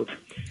of quote.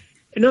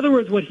 In other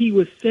words, what he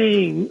was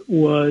saying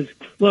was,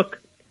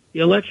 look, the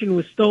election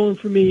was stolen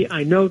from me.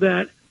 I know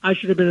that. I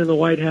should have been in the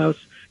White House.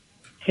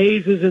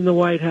 Hayes is in the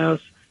White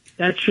House.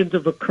 That shouldn't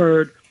have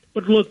occurred.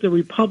 But look, the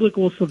republic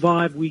will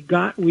survive. We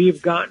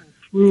have gotten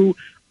through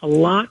a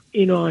lot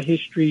in our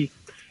history,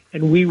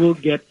 and we will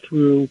get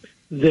through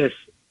this.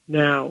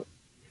 Now,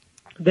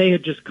 they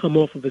had just come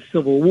off of a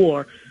civil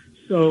war,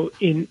 so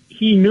he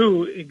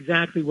knew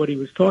exactly what he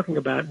was talking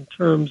about in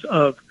terms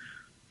of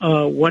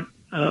what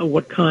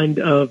kind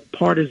of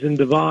partisan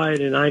divide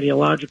and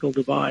ideological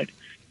divide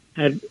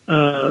had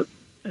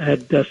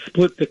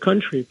split the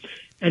country.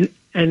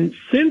 And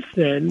since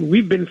then,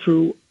 we've been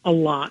through a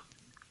lot.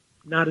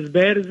 Not as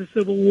bad as the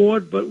Civil War,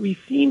 but we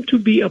seem to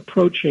be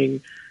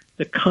approaching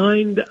the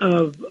kind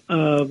of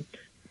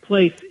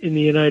place in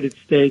the United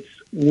States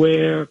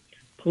where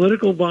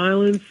political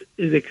violence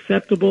is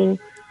acceptable,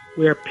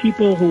 where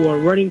people who are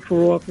running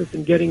for office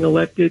and getting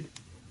elected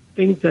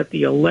think that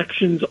the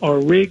elections are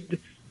rigged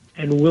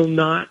and will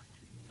not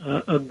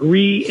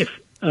agree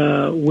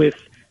with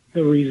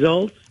the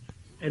results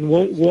and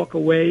won't walk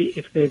away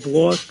if they've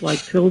lost,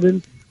 like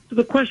Tilden. So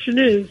the question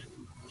is,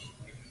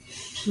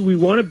 do we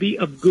want to be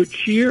of good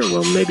cheer?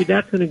 Well, maybe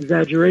that's an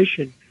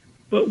exaggeration.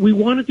 But we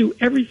want to do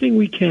everything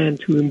we can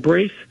to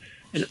embrace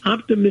an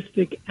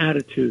optimistic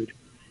attitude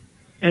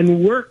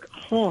and work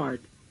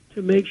hard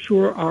to make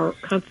sure our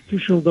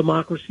constitutional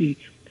democracy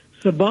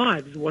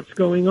survives what's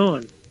going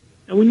on.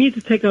 And we need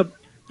to take a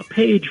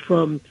page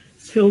from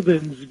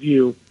Tilden's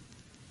view.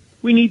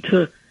 We need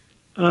to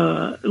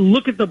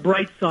look at the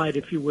bright side,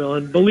 if you will.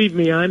 And believe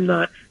me, I'm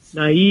not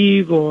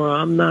naive or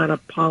I'm not a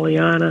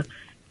Pollyanna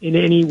in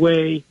any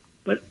way.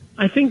 But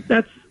I think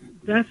that's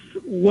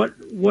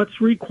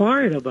what's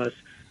required of us.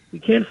 We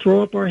can't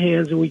throw up our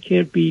hands and we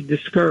can't be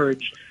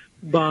discouraged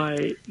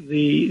by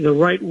the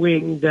right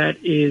wing that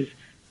is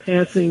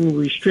passing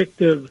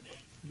restrictive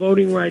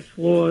voting rights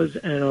laws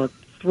and are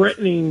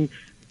threatening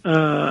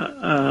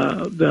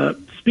the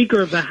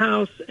Speaker of the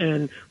House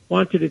and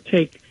wanted to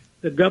take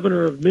the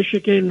governor of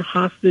Michigan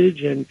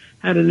hostage and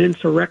had an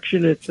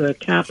insurrection at the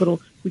Capitol.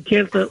 We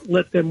can't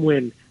let them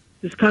win.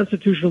 This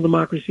constitutional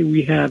democracy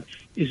we have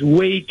is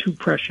way too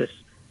precious.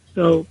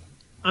 So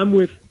I'm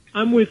with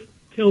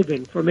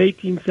Tilden from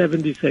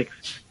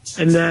 1876,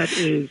 and that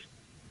is,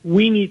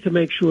 we need to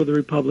make sure the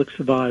republic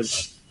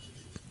survives.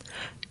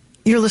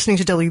 You're listening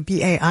to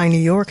WBAI New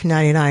York,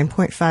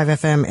 99.5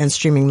 FM, and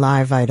streaming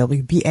live via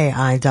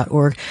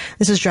WBAI.org.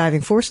 This is Driving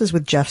Forces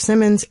with Jeff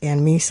Simmons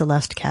and me,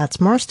 Celeste Katz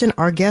Marston.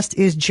 Our guest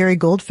is Jerry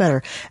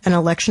Goldfeder, an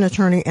election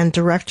attorney and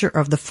director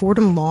of the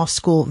Fordham Law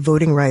School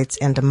Voting Rights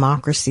and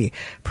Democracy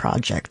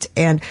Project.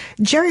 And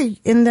Jerry,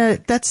 in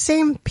that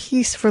same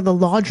piece for the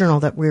Law Journal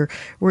that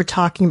we're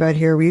talking about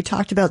here, where you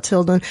talked about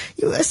Tilden,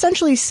 you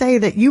essentially say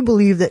that you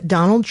believe that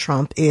Donald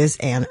Trump is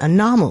an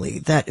anomaly,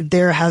 that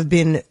there have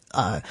been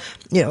a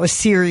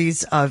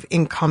series of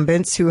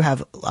incumbents who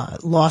have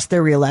lost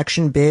their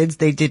reelection bids.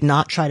 They did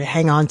not try to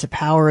hang on to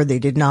power. They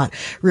did not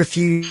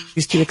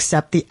refuse to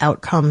accept the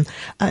outcome.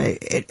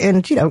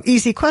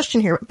 Easy question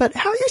here, but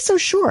how are you so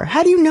sure?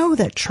 How do you know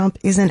that Trump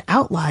is an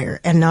outlier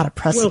and not a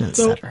precedent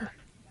setter?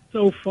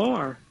 So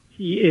far,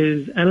 he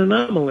is an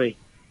anomaly,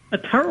 a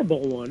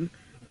terrible one,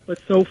 but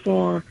so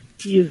far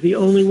he is the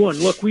only one.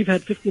 Look, we've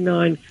had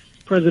 59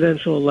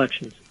 presidential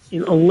elections.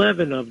 In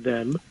 11 of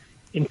them,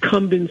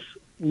 incumbents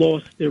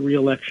lost their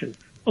reelection.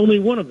 Only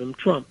one of them,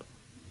 Trump,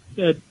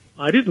 said,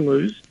 I didn't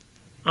lose.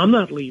 I'm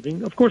not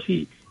leaving. Of course,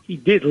 he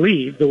did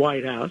leave the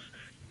White House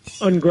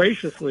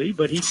ungraciously,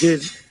 but he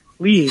did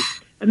leave.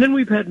 And then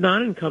we've had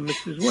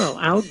non-incumbents as well.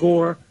 Al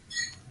Gore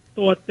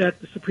thought that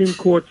the Supreme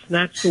Court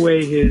snatched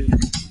away his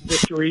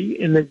victory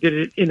and they did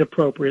it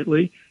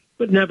inappropriately,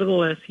 but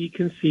nevertheless, he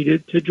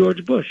conceded to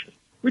George Bush.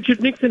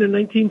 Richard Nixon in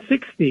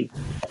 1960,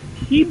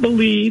 he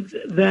believed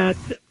that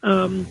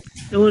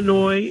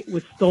Illinois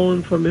was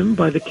stolen from him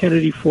by the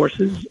Kennedy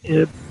forces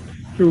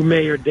through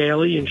Mayor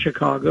Daley in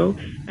Chicago,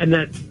 and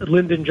that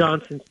Lyndon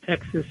Johnson's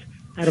Texas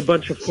had a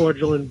bunch of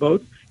fraudulent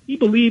votes. He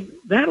believed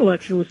that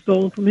election was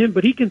stolen from him,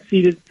 but he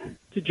conceded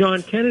to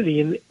John Kennedy.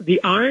 And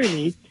the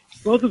irony,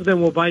 both of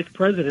them were vice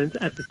presidents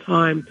at the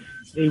time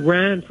they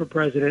ran for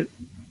president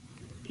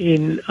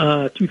in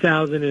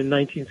 2000 and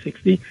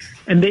 1960,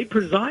 and they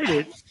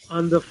presided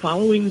on the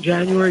following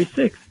January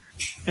 6th.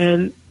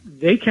 And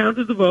they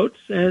counted the votes,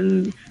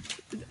 and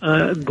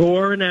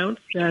Gore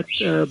announced that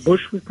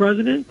Bush was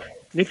president.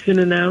 Nixon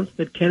announced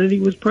that Kennedy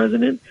was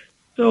president.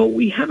 So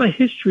we have a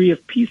history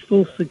of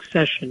peaceful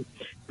succession.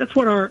 That's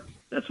what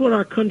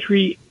our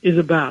country is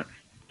about.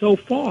 So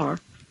far,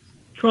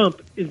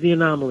 Trump is the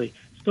anomaly.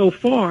 So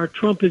far,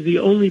 Trump is the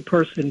only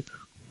person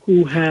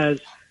who has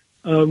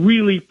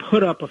really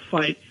put up a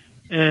fight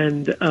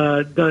and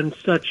done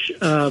such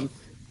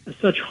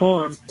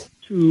harm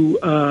to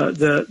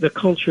the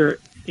culture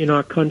in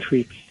our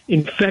country,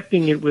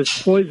 infecting it with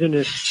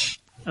poisonous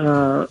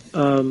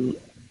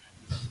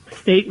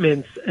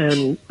statements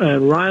and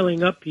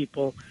riling up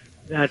people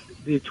that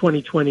the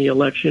 2020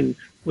 election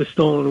was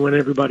stolen when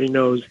everybody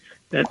knows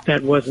that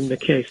that wasn't the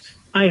case.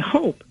 I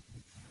hope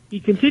he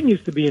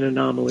continues to be an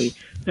anomaly,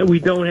 that we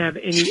don't have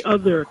any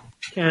other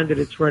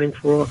candidates running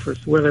for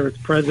office, whether it's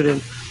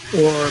president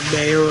or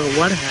mayor or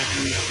what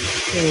have you,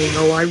 saying,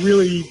 oh, I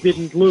really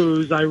didn't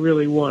lose, I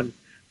really won.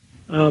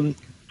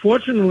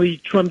 Fortunately,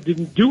 Trump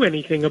didn't do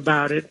anything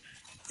about it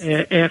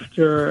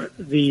after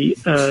the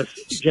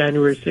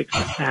January 6th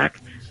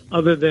attack,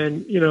 other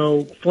than,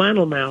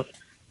 flannel mouth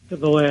for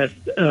the last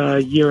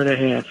year and a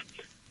half.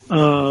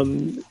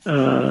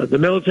 The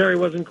military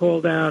wasn't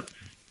called out.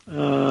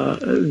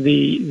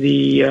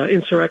 The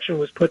insurrection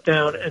was put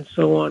down, and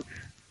so on.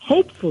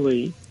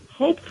 Hopefully,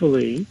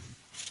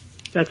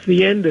 that's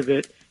the end of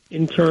it,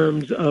 in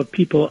terms of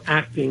people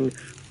acting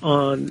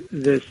on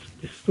this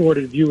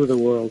distorted view of the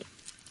world.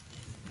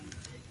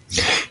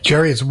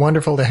 Jerry, it's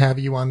wonderful to have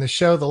you on the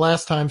show. The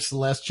last time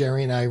Celeste,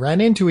 Jerry, and I ran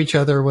into each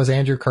other was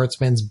Andrew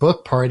Kurtzman's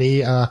book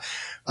party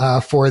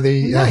for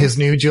his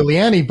new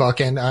Giuliani book,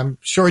 and I'm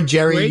sure,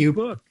 Jerry, Great you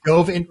book.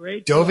 dove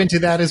into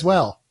that as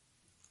well.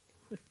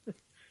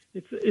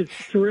 It's a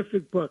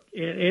terrific book.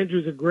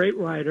 Andrew's a great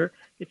writer.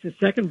 It's his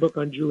second book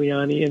on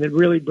Giuliani, and it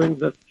really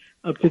brings us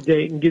up to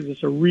date and gives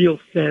us a real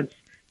sense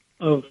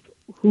of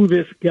who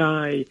this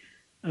guy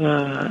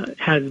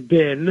has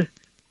been.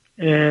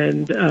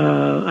 And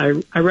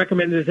I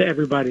recommend it to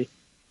everybody.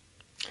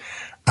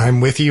 I'm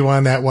with you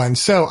on that one.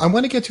 So I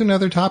want to get to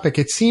another topic.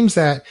 It seems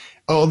that,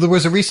 there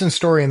was a recent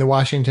story in the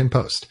Washington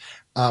Post,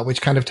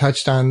 which kind of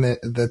touched on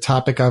the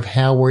topic of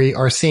how we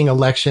are seeing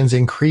elections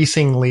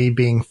increasingly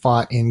being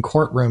fought in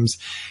courtrooms.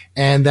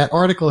 And that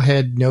article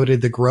had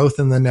noted the growth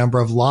in the number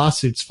of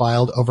lawsuits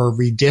filed over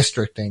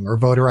redistricting or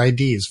voter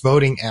IDs,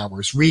 voting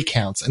hours,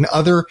 recounts, and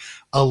other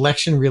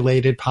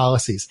election-related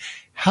policies.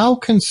 How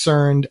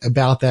concerned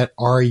about that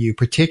are you,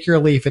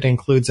 particularly if it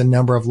includes a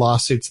number of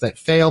lawsuits that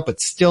fail but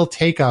still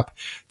take up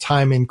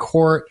time in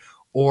court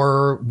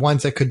or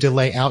ones that could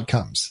delay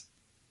outcomes?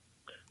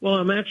 Well,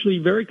 I'm actually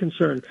very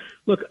concerned.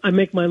 Look, I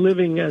make my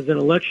living as an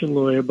election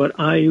lawyer, but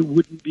I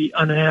wouldn't be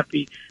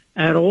unhappy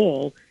at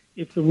all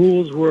if the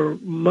rules were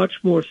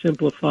much more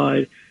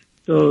simplified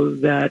so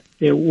that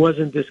there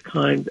wasn't this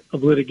kind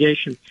of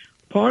litigation.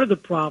 Part of the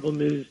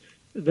problem is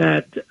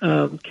that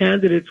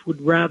candidates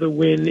would rather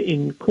win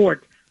in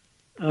court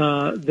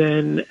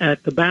than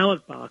at the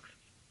ballot box,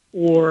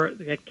 or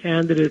that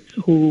candidates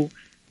who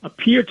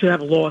appear to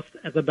have lost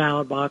at the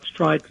ballot box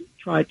try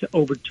to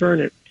overturn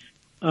it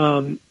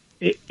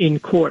in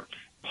court.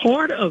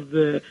 Part of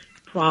the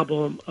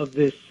problem of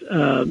this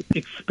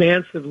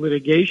expansive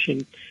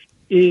litigation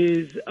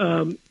is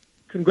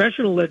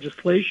congressional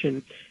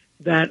legislation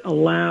that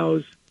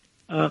allows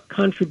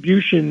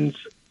contributions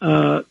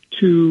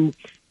to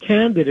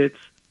candidates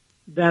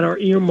that are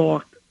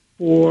earmarked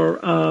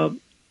for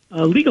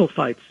legal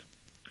fights,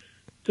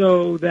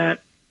 so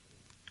that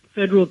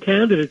federal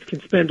candidates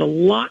can spend a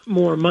lot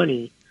more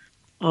money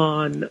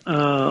on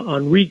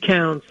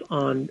recounts,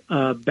 on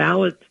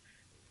ballot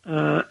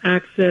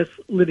access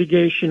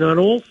litigation, on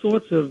all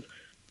sorts of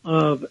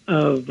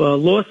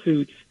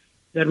lawsuits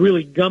that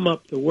really gum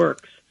up the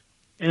works.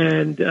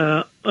 And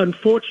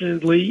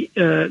unfortunately,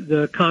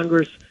 the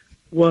Congress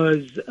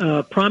was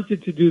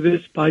prompted to do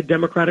this by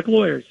Democratic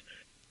lawyers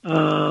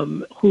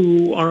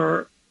who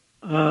are,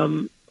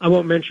 I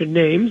won't mention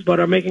names, but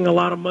are making a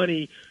lot of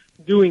money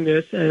doing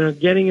this and are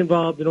getting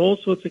involved in all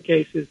sorts of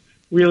cases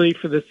really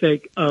for the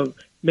sake of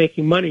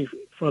making money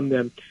from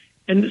them.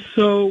 And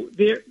so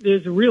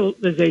there's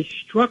a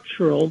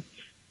structural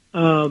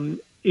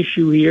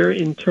issue here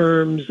in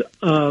terms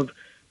of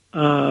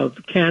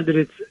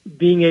candidates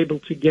being able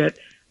to get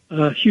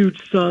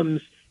huge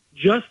sums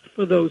just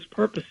for those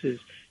purposes,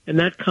 and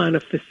that kind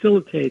of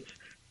facilitates,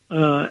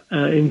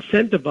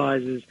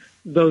 incentivizes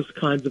those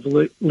kinds of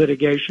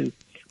litigation.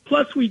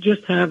 Plus, we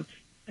just have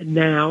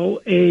now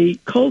a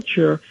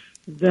culture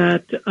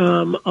that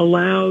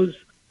allows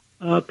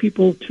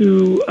people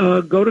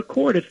to go to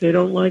court if they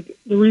don't like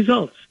the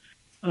results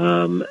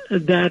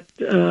that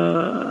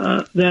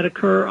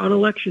occur on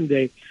Election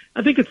Day.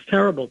 I think it's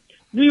terrible.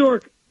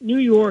 New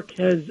York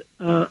has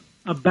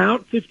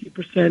about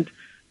 50%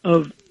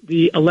 of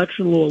the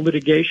election law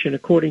litigation,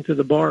 according to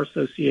the Bar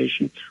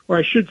Association. Or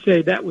I should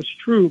say that was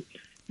true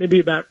maybe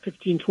about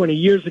 15, 20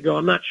 years ago.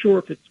 I'm not sure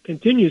if it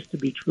continues to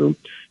be true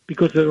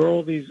because there are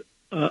all these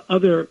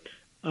other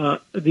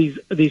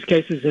these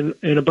cases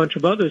in a bunch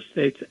of other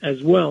states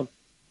as well.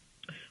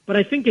 But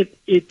I think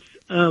it's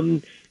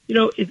in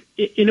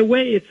a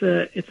way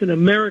it's an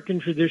American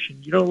tradition.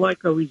 You don't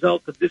like a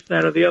result of this,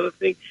 that, or the other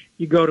thing,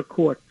 you go to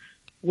court.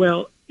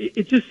 Well,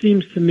 it just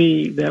seems to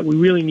me that we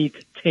really need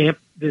to tamp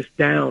this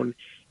down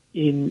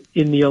in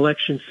the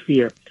election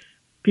sphere.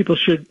 People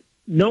should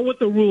know what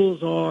the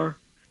rules are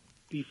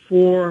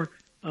before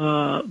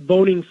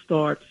voting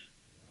starts,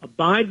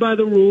 abide by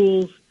the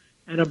rules,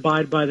 and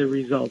abide by the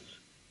results.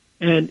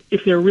 And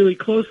if they're really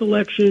close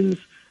elections,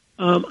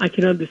 I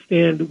can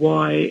understand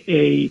why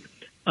a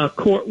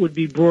court would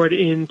be brought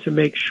in to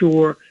make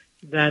sure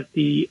that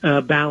the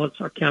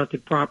ballots are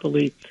counted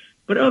properly.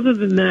 But other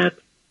than that,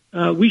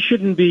 we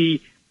shouldn't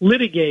be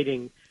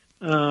litigating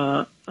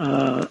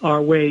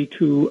our way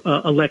to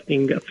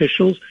electing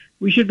officials.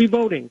 We should be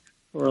voting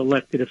for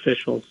elected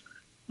officials.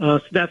 So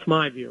that's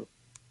my view.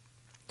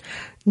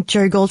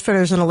 Jerry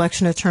Goldfeder is an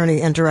election attorney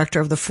and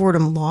director of the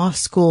Fordham Law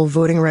School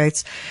Voting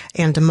Rights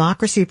and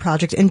Democracy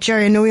Project. And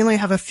Jerry, I know we only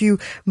have a few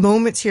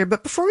moments here,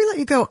 but before we let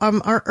you go,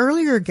 our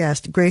earlier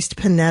guest, Grace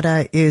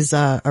Panetta, is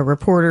a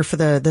reporter for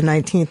the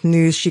 19th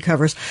News. She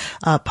covers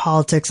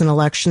politics and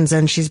elections,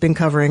 and she's been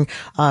covering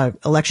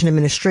election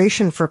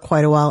administration for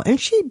quite a while. And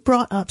she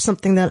brought up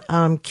something that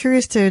I'm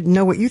curious to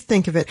know what you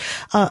think of it,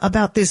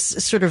 about this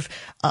sort of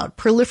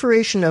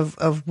proliferation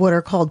of what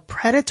are called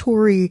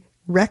predatory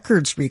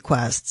records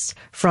requests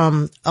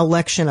from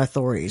election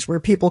authorities where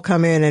people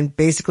come in and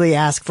basically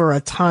ask for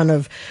a ton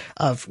of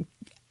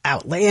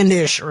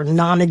outlandish or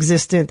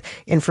non-existent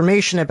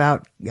information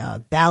about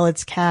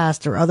ballots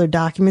cast or other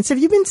documents. Have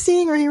you been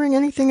seeing or hearing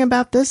anything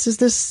about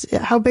this?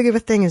 How big of a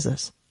thing is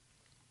this?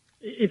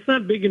 It's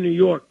not big in New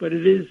York, but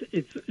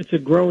it's a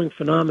growing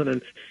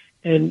phenomenon,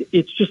 and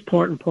it's just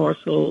part and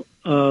parcel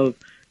of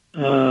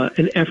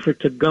an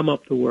effort to gum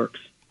up the works,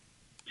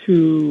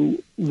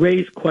 to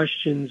raise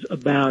questions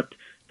about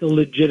the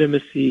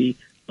legitimacy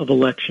of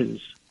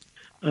elections.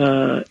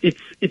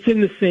 It's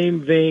in the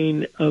same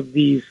vein of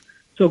these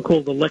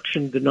so-called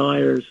election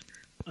deniers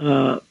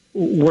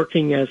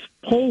working as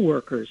poll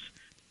workers,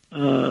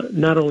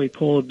 not only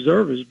poll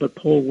observers, but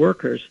poll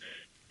workers,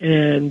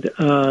 and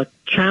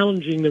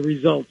challenging the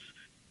results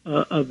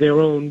of their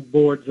own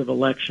boards of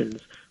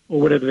elections, or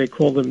whatever they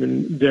call them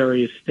in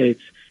various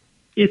states.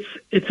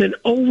 It's an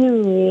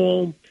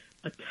overall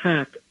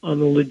attack on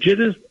the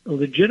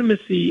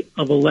legitimacy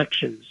of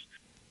elections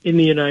in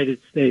the United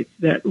States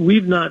that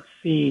we've not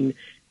seen,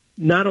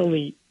 not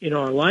only in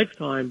our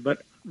lifetime,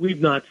 but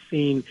we've not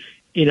seen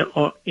in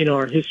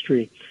our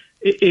history.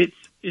 It's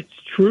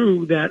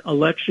true that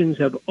elections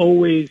have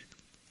always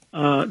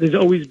there's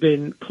always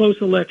been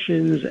close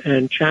elections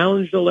and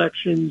challenged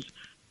elections,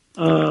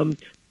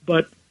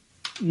 but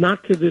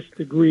not to this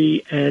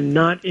degree and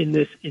not in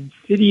this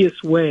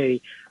insidious way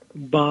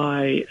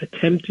by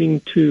attempting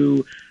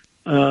to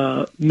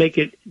make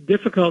it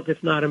difficult,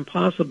 if not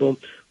impossible,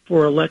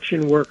 for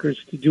election workers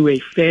to do a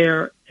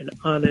fair and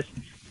honest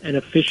and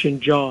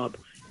efficient job.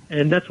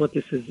 And that's what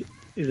this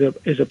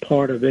is a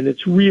part of. And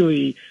it's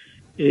really,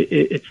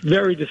 it's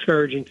very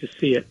discouraging to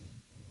see it.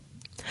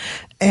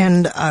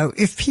 And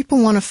if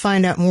people want to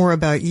find out more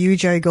about you,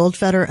 Jerry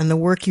Goldfeder, and the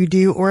work you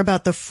do, or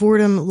about the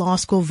Fordham Law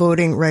School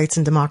Voting Rights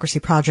and Democracy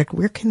Project,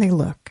 where can they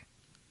look?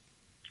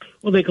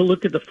 Well, they can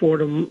look at the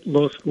Fordham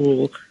Law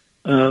School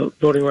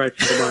Voting Rights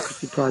and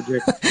Democracy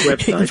Project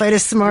website. Invite a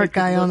smart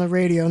guy on the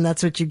radio, and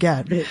that's what you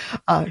get. You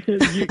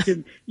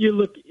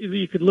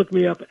could look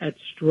me up at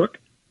Strook,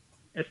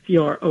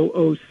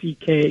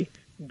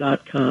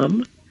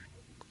 STROOCK.com,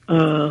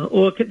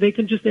 or they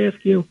can just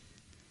ask you.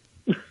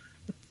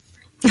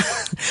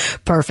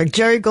 Perfect.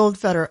 Jerry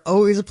Goldfeder,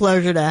 always a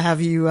pleasure to have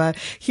you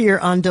here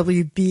on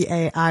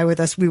WBAI with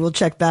us. We will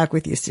check back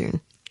with you soon.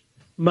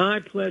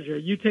 My pleasure.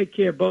 You take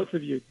care, both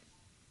of you.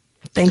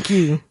 Thank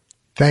you.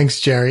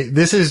 Thanks, Jerry.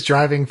 This is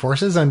Driving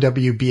Forces on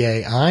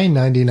WBAI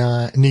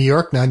 99, New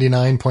York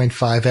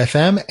 99.5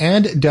 FM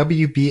and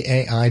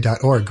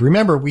WBAI.org.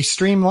 Remember, we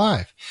stream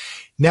live.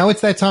 Now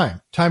it's that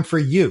time for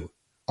you,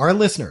 our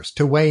listeners,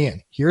 to weigh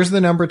in. Here's the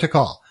number to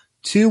call,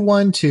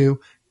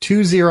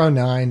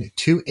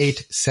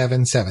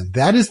 212-209-2877.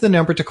 That is the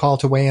number to call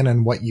to weigh in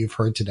on what you've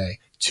heard today.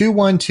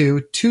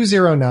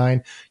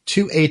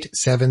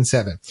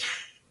 212-209-2877.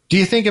 Do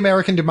you think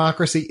American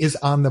democracy is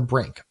on the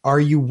brink? Are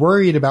you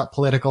worried about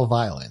political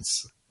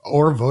violence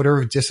or voter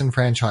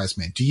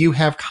disenfranchisement? Do you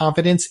have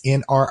confidence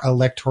in our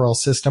electoral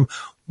system?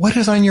 What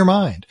is on your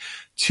mind?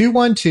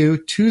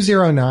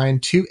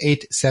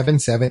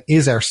 212-209-2877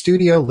 is our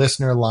studio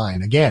listener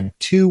line. Again,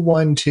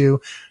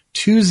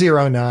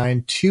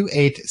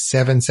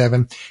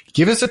 212-209-2877.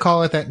 Give us a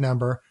call at that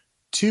number,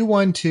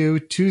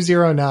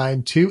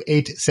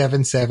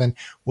 212-209-2877.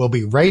 We'll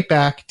be right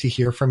back to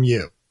hear from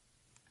you.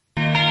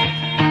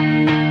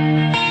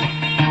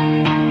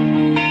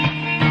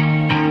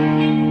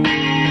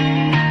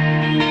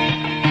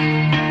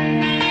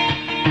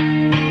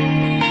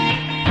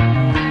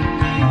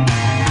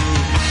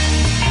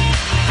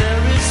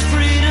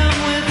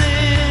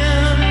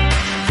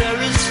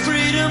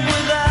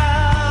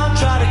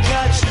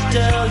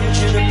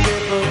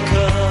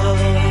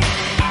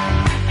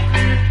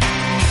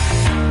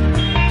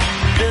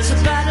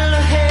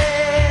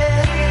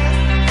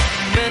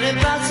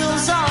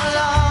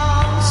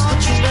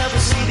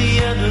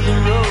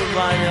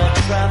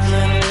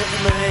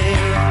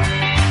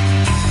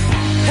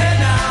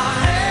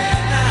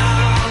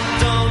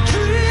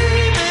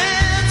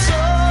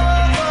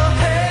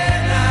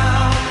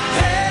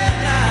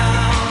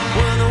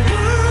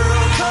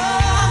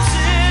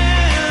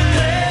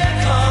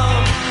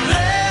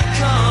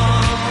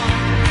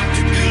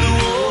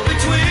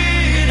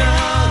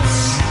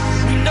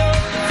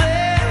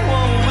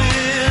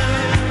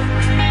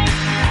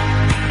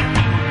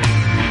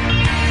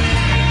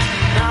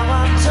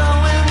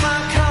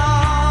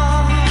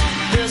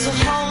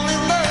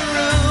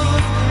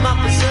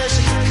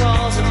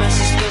 Call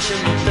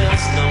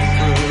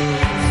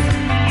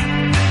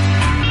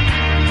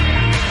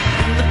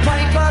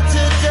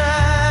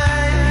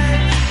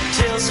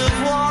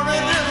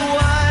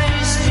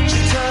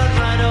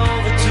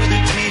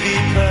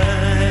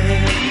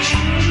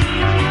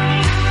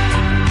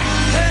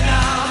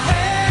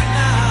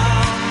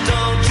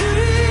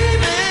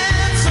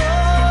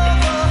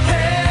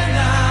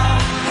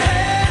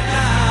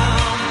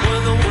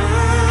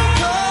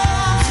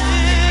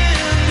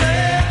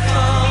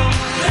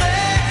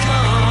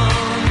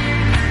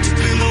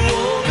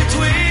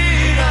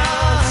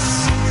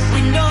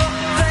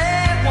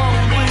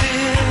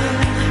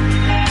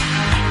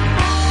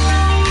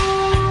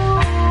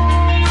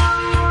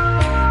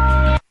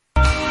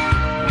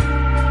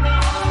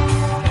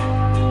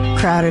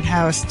Crowded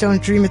House.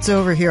 Don't dream it's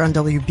over here on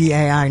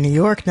WBAI New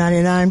York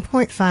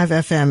 99.5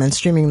 FM and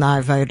streaming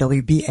live via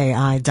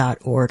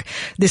WBAI.org.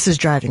 This is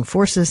Driving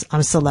Forces.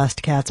 I'm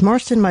Celeste Katz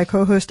Marston, my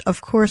co-host, of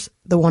course,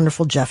 the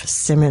wonderful Jeff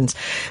Simmons.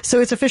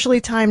 So it's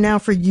officially time now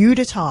for you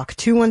to talk.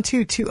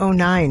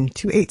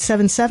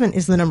 212-209-2877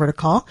 is the number to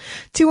call.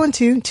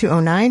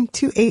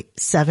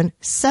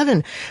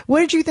 212-209-2877. What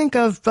did you think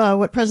of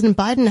what President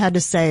Biden had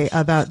to say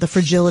about the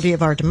fragility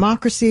of our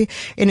democracy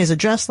in his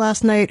address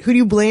last night? Who do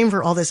you blame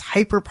for all this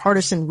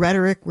hyper-partisan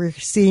rhetoric we're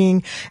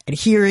seeing and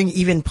hearing,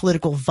 even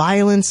political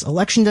violence,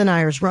 election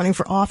deniers running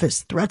for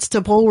office, threats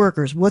to poll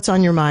workers? What's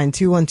on your mind?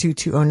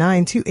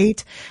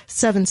 212-209-2877,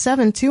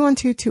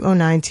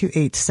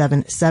 212-209-2877.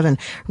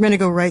 We're going to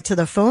go right to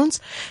the phones.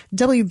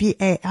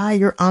 WBAI,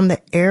 you're on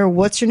the air.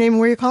 What's your name and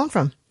where you're calling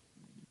from?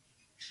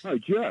 Hi,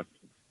 Jeff.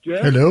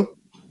 Jeff? Hello?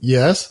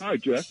 Yes? Hi,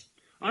 Jeff.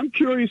 I'm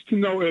curious to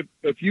know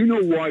if you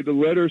know why the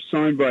letter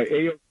signed by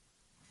AO...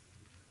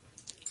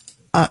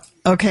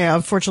 Okay,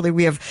 unfortunately,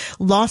 we have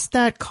lost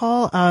that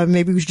call.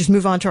 Maybe we should just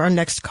move on to our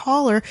next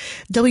caller.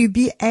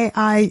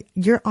 WBAI,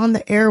 you're on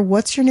the air.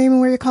 What's your name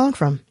and where you're calling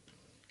from?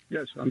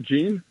 Yes, I'm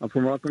Gene. I'm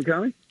from Rockland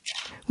County.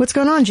 What's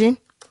going on, Gene?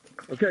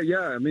 Okay,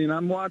 yeah. I mean,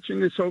 I'm watching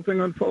this whole thing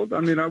unfold.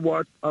 I mean, I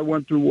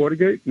went through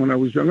Watergate when I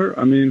was younger.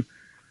 I mean,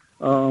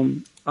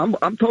 I'm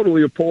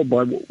totally appalled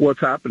by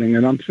what's happening,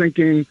 and I'm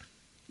thinking,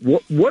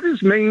 what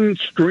is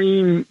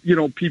mainstream,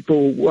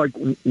 people, like,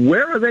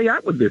 where are they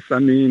at with this? I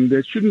mean,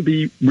 there shouldn't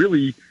be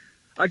really...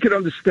 I could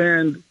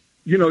understand,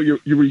 you're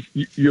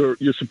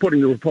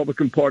supporting the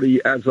Republican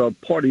Party as a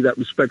party that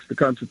respects the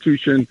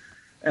Constitution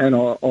and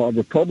our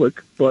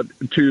republic, but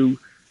to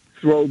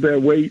throw their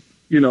weight,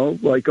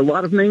 like a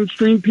lot of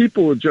mainstream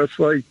people are just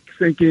like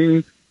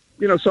thinking,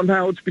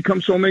 somehow it's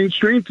become so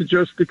mainstream to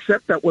just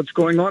accept that what's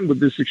going on with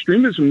this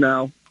extremism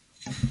now.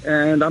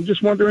 And I'm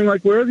just wondering,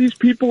 like, where are these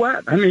people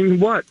at? I mean,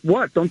 what?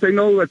 Don't they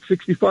know that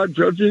 65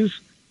 judges,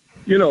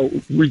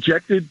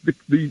 rejected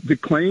the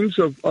claims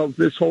of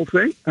this whole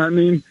thing? I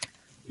mean,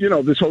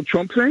 this whole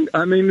Trump thing.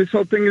 I mean, this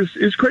whole thing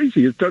is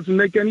crazy. It doesn't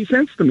make any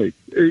sense to me.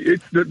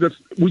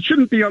 We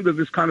shouldn't be under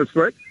this kind of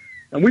threat.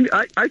 And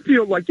I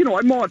feel like,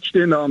 I marched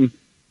in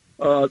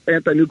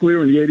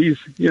anti-nuclear in the 80s,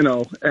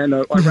 and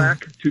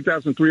Iraq,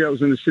 2003. I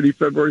was in the city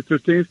February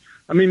 15th.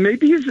 I mean,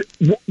 maybe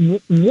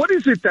what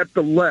is it that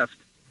the left,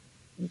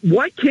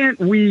 why can't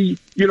we,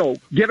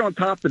 get on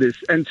top of this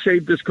and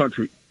save this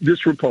country,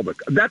 this republic?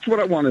 That's what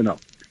I want to know.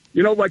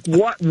 Like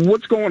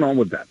what's going on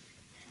with that?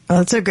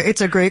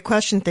 It's a great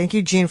question. Thank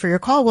you, Gene, for your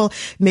call. Well,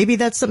 maybe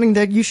that's something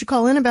that you should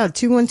call in about.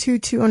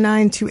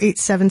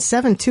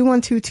 212-209-2877,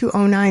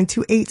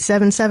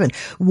 212-209-2877.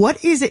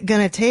 What is it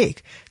going to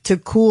take to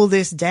cool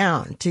this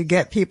down, to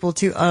get people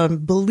to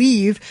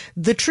believe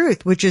the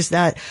truth, which is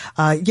that,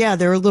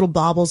 there are little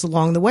bobbles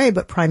along the way,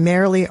 but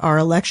primarily our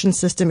election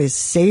system is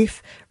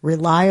safe,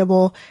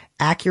 reliable,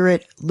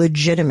 accurate,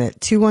 legitimate.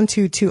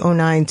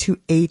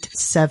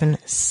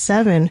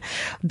 212-209-2877.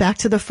 Back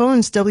to the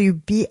phones.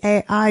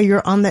 WBAI,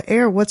 you're on the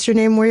air. What's your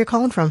name? Where are you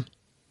calling from?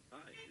 Hi,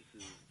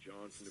 this is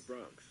John from the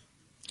Bronx.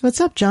 What's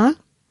up, John?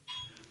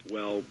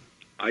 Well,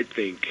 I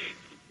think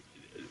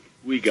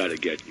we got to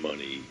get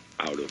money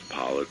out of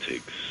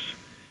politics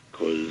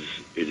because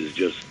it has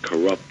just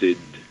corrupted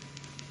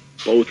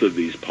both of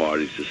these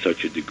parties to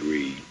such a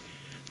degree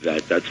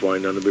that's why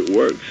none of it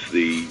works.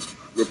 The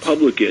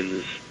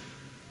Republicans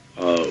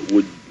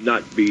would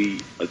not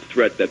be a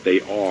threat that they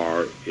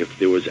are if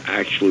there was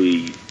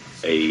actually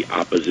a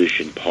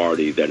opposition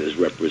party that is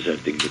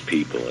representing the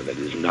people, and it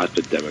is not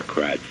the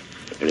Democrats,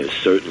 and it's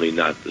certainly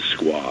not the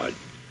Squad.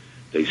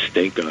 They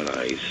stink on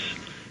ice,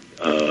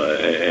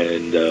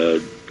 and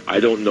I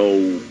don't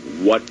know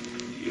what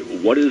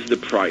is the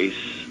price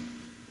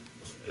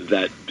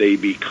that they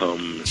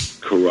become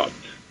corrupt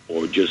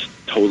or just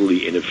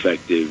totally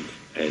ineffective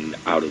and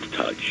out of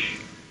touch.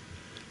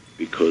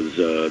 Because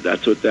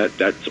that's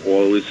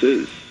all this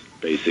is,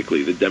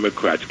 basically. The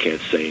Democrats can't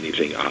say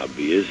anything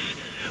obvious.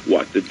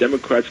 The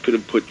Democrats could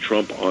have put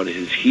Trump on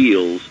his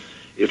heels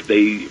if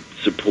they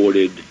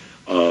supported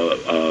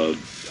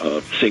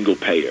single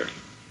payer.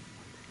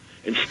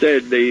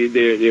 Instead,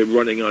 they're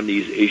running on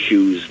these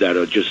issues that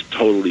are just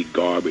totally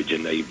garbage,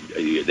 and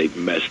they've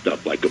messed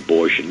up, like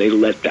abortion. They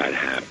let that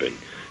happen.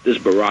 This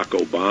Barack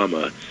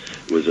Obama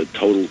was a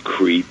total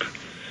creep.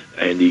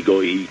 And he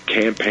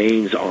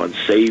campaigns on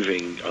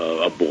saving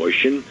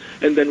abortion,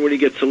 and then when he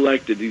gets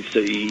elected, at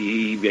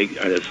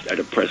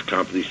a press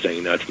conference he's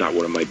saying that's not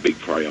one of my big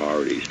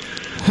priorities.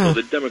 So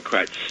the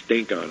Democrats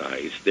stink on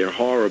ice; they're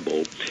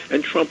horrible,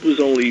 and Trump was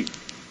only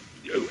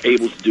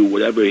able to do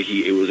whatever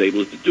he was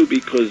able to do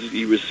because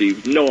he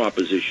received no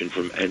opposition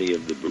from any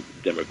of the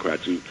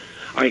Democrats. Who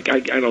I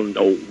don't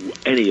know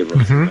any of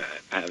them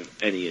have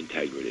any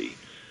integrity.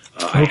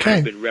 I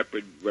have been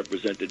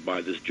represented by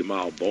this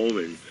Jamal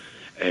Bowman.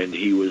 And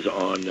he was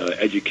on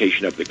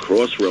Education at the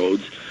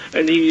Crossroads,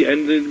 and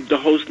the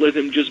host let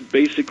him just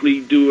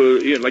basically do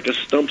like a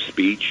stump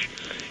speech.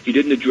 He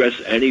didn't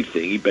address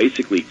anything. He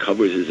basically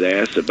covers his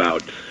ass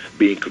about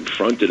being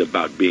confronted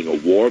about being a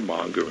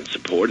warmonger and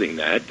supporting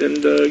that.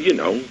 And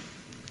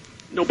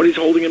nobody's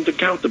holding him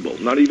accountable,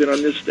 not even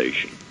on this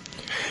station.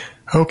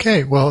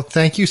 Okay, well,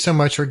 thank you so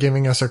much for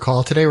giving us a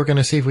call today. We're going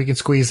to see if we can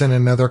squeeze in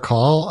another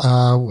call.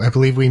 I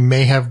believe we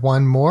may have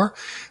one more.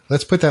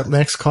 Let's put that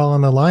next call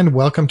on the line.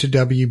 Welcome to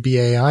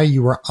WBAI.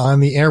 You are on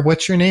the air.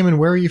 What's your name and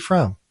where are you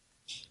from?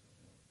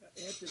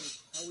 Anthony,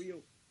 how are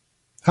you?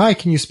 Hi,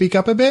 can you speak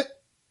up a bit?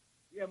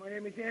 Yeah, my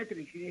name is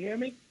Anthony. Can you hear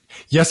me?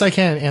 Yes, I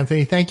can,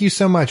 Anthony. Thank you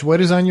so much.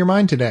 What is on your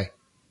mind today?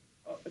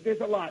 There's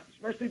a lot,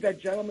 especially that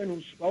gentleman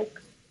who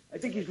spoke. I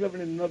think he's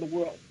living in another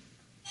world.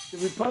 The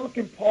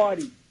Republican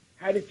Party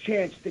had a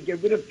chance to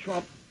get rid of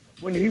Trump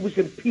when he was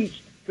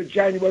impeached for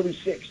January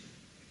 6th.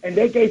 And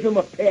they gave him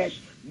a pass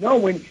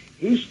knowing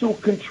he still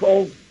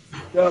controlled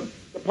the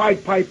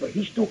Pied Piper.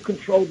 He still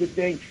controlled the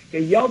thing.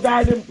 They yelled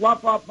at him, blah,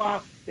 blah,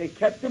 blah. They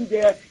kept him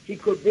there. He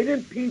could have been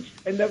impeached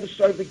and never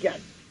serve again.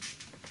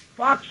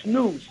 Fox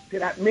News, to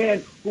that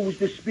man who was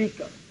the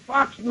speaker,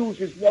 Fox News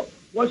is what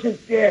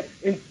wasn't there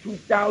in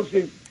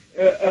 2000,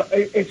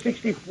 in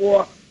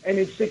 64 and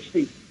in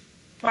 60.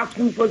 Fox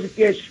News wasn't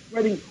there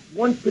spreading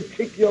one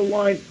particular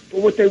line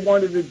for what they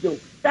wanted to do.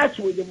 That's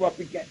what they're up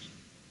against.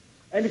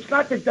 And it's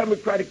not the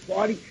Democratic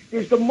Party.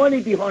 There's the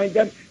money behind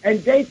them, and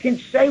they can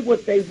say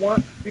what they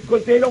want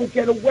because they don't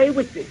get away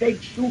with it. They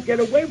do get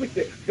away with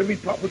it, the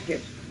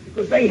Republicans,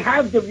 because they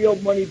have the real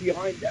money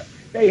behind them.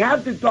 They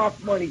have the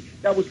dark money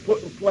that was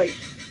put in place.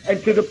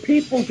 And to the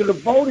people, to the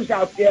voters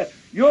out there,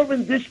 you're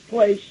in this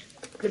place,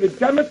 to the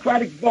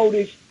Democratic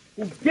voters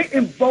who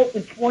didn't vote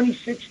in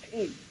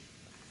 2016,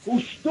 who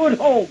stood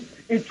home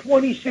in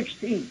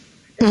 2016.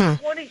 If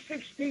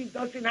 2016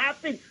 doesn't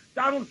happen,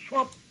 Donald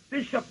Trump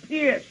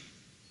disappears.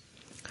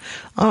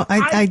 Oh,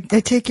 I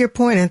take your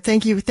point, and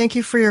thank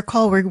you for your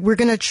call. We're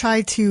going to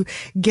try to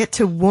get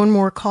to one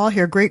more call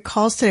here. Great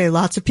calls today.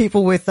 Lots of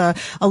people with a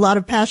lot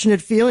of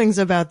passionate feelings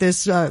about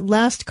this.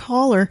 Last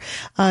caller,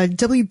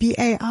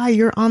 WBAI,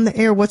 you're on the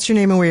air. What's your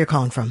name and where you're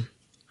calling from?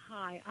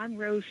 Hi, I'm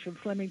Rose from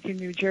Flemington,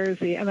 New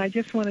Jersey, and I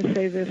just want to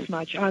say this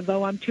much.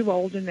 Although I'm too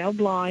old and now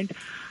blind,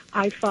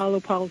 I follow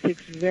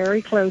politics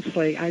very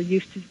closely. I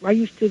used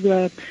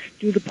to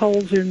do the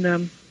polls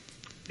in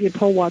be a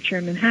poll watcher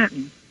in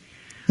Manhattan.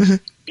 Mm-hmm.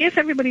 If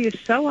everybody is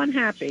so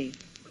unhappy,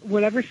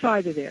 whatever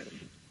side it is,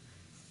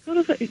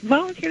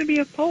 volunteer to be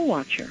a poll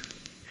watcher.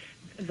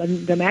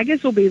 The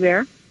MAGAs will be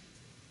there,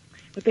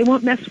 but they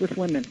won't mess with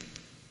women.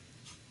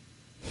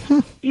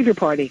 Either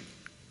party.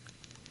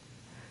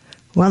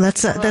 Well,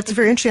 that's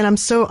very interesting.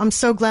 I'm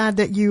so glad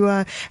that you.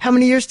 How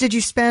many years did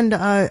you spend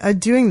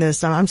doing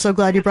this? I'm so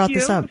glad you brought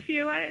this up. A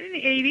few in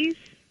the 80s.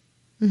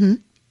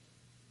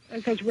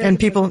 Mm-hmm. And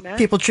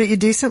people treat you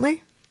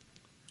decently?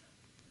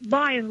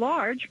 By and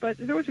large, but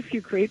there was a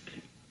few creeps.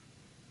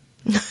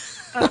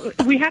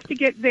 We have to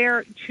get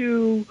there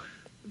to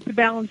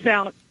balance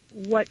out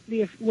what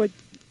these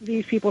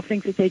people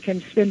think that they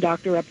can spin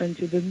doctor up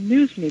into the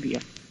news media.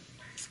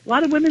 A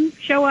lot of women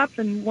show up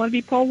and want to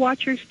be poll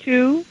watchers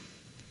too.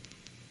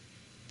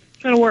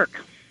 It's going to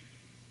work.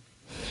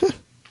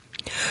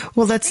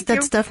 Well, that's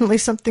definitely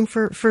something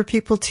for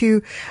people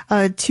to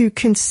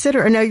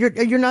consider. And now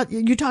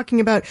you're talking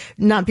about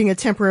not being a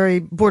temporary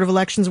Board of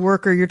Elections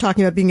worker. You're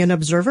talking about being an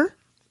observer?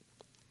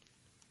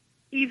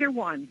 Either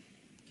one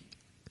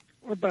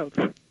or both.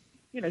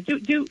 You know,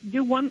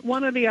 do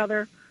one or the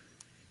other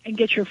and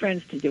get your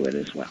friends to do it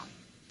as well.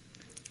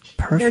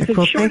 Perfect. There's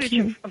a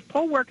shortage of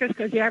poll workers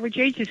because the average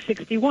age is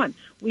 61.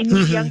 We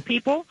need young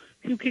people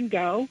who can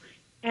go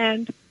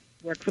and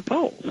work the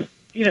polls.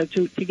 You know,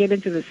 to get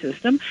into the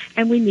system,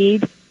 and we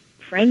need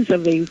friends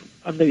of these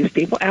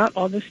people out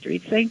on the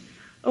street saying,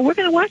 "Oh, we're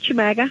going to watch you,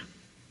 MAGA."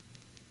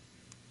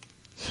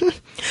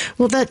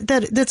 Well,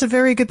 that's a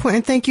very good point,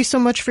 and thank you so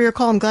much for your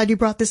call. I'm glad you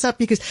brought this up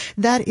because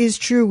that is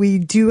true. We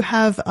do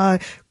have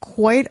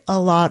quite a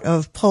lot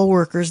of poll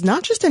workers,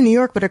 not just in New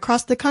York, but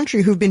across the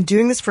country, who've been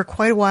doing this for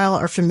quite a while,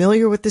 are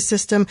familiar with the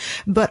system,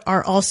 but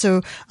are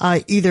also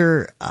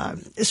either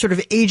sort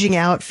of aging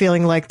out,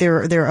 feeling like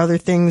there are other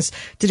things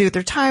to do with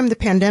their time. The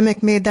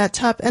pandemic made that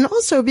tough, and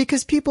also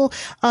because people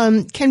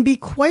can be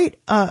quite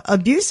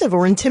abusive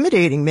or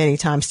intimidating many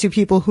times to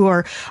people who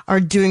are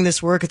doing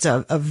this work. It's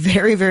a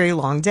very, very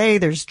long day.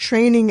 There's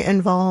training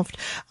involved.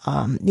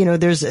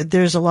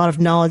 There's a lot of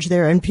knowledge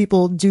there, and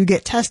people do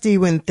get testy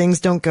when things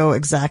don't go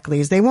exactly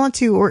as they want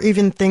to, or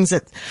even things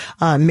that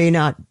may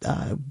not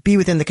be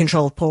within the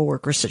control of poll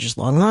workers, such as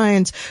long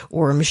lines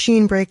or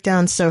machine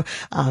breakdowns. So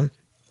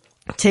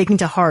taking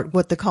to heart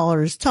what the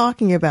caller is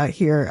talking about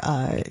here,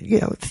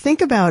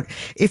 think about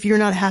if you're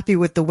not happy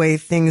with the way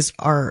things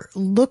are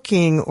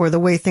looking or the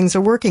way things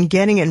are working,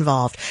 getting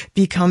involved,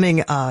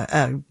 becoming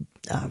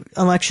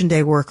election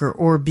day worker,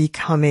 or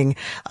becoming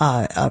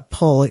a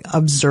poll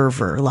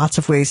observer. Lots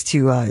of ways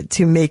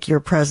to make your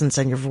presence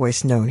and your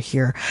voice known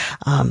here.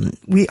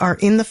 We are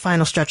in the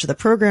final stretch of the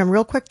program.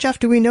 Real quick, Jeff,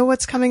 do we know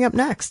what's coming up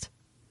next?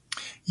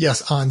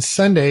 Yes, on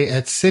Sunday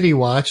at City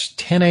Watch,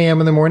 10 a.m.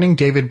 in the morning,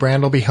 David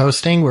Brand will be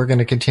hosting. We're going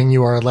to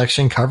continue our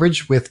election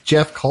coverage with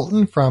Jeff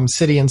Colton from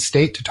City and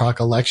State to talk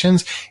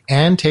elections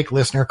and take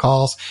listener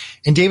calls.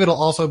 And David will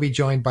also be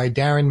joined by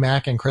Darren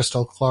Mack and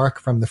Crystal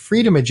Clark from the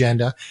Freedom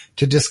Agenda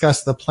to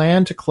discuss the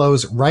plan to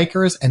close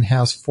Rikers and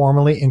house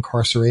formerly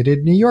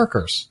incarcerated New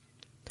Yorkers.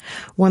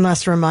 One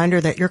last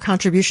reminder that your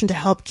contribution to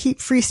help keep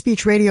free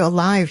speech radio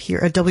alive here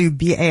at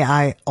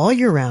WBAI all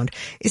year round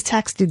is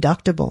tax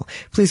deductible.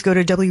 Please go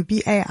to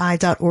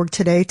WBAI.org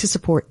today to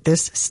support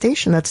this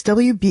station. That's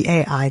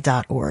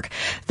WBAI.org.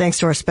 Thanks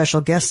to our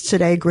special guests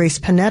today, Grace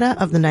Panetta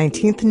of the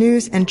 19th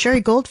News and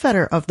Jerry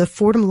Goldfeder of the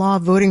Fordham Law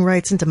Voting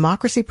Rights and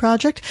Democracy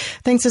Project.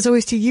 Thanks as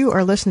always to you,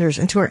 our listeners,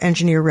 and to our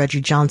engineer,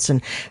 Reggie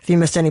Johnson. If you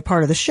missed any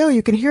part of the show,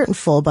 you can hear it in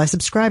full by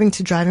subscribing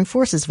to Driving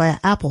Forces via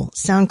Apple,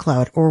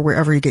 SoundCloud, or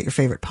wherever you get your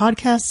favorite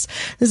podcasts.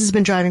 This has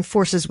been Driving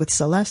Forces with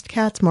Celeste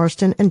Katz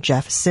Marston and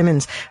Jeff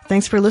Simmons.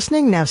 Thanks for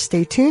listening. Now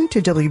stay tuned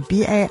to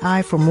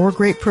WBAI for more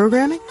great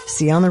programming.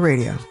 See you on the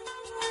radio.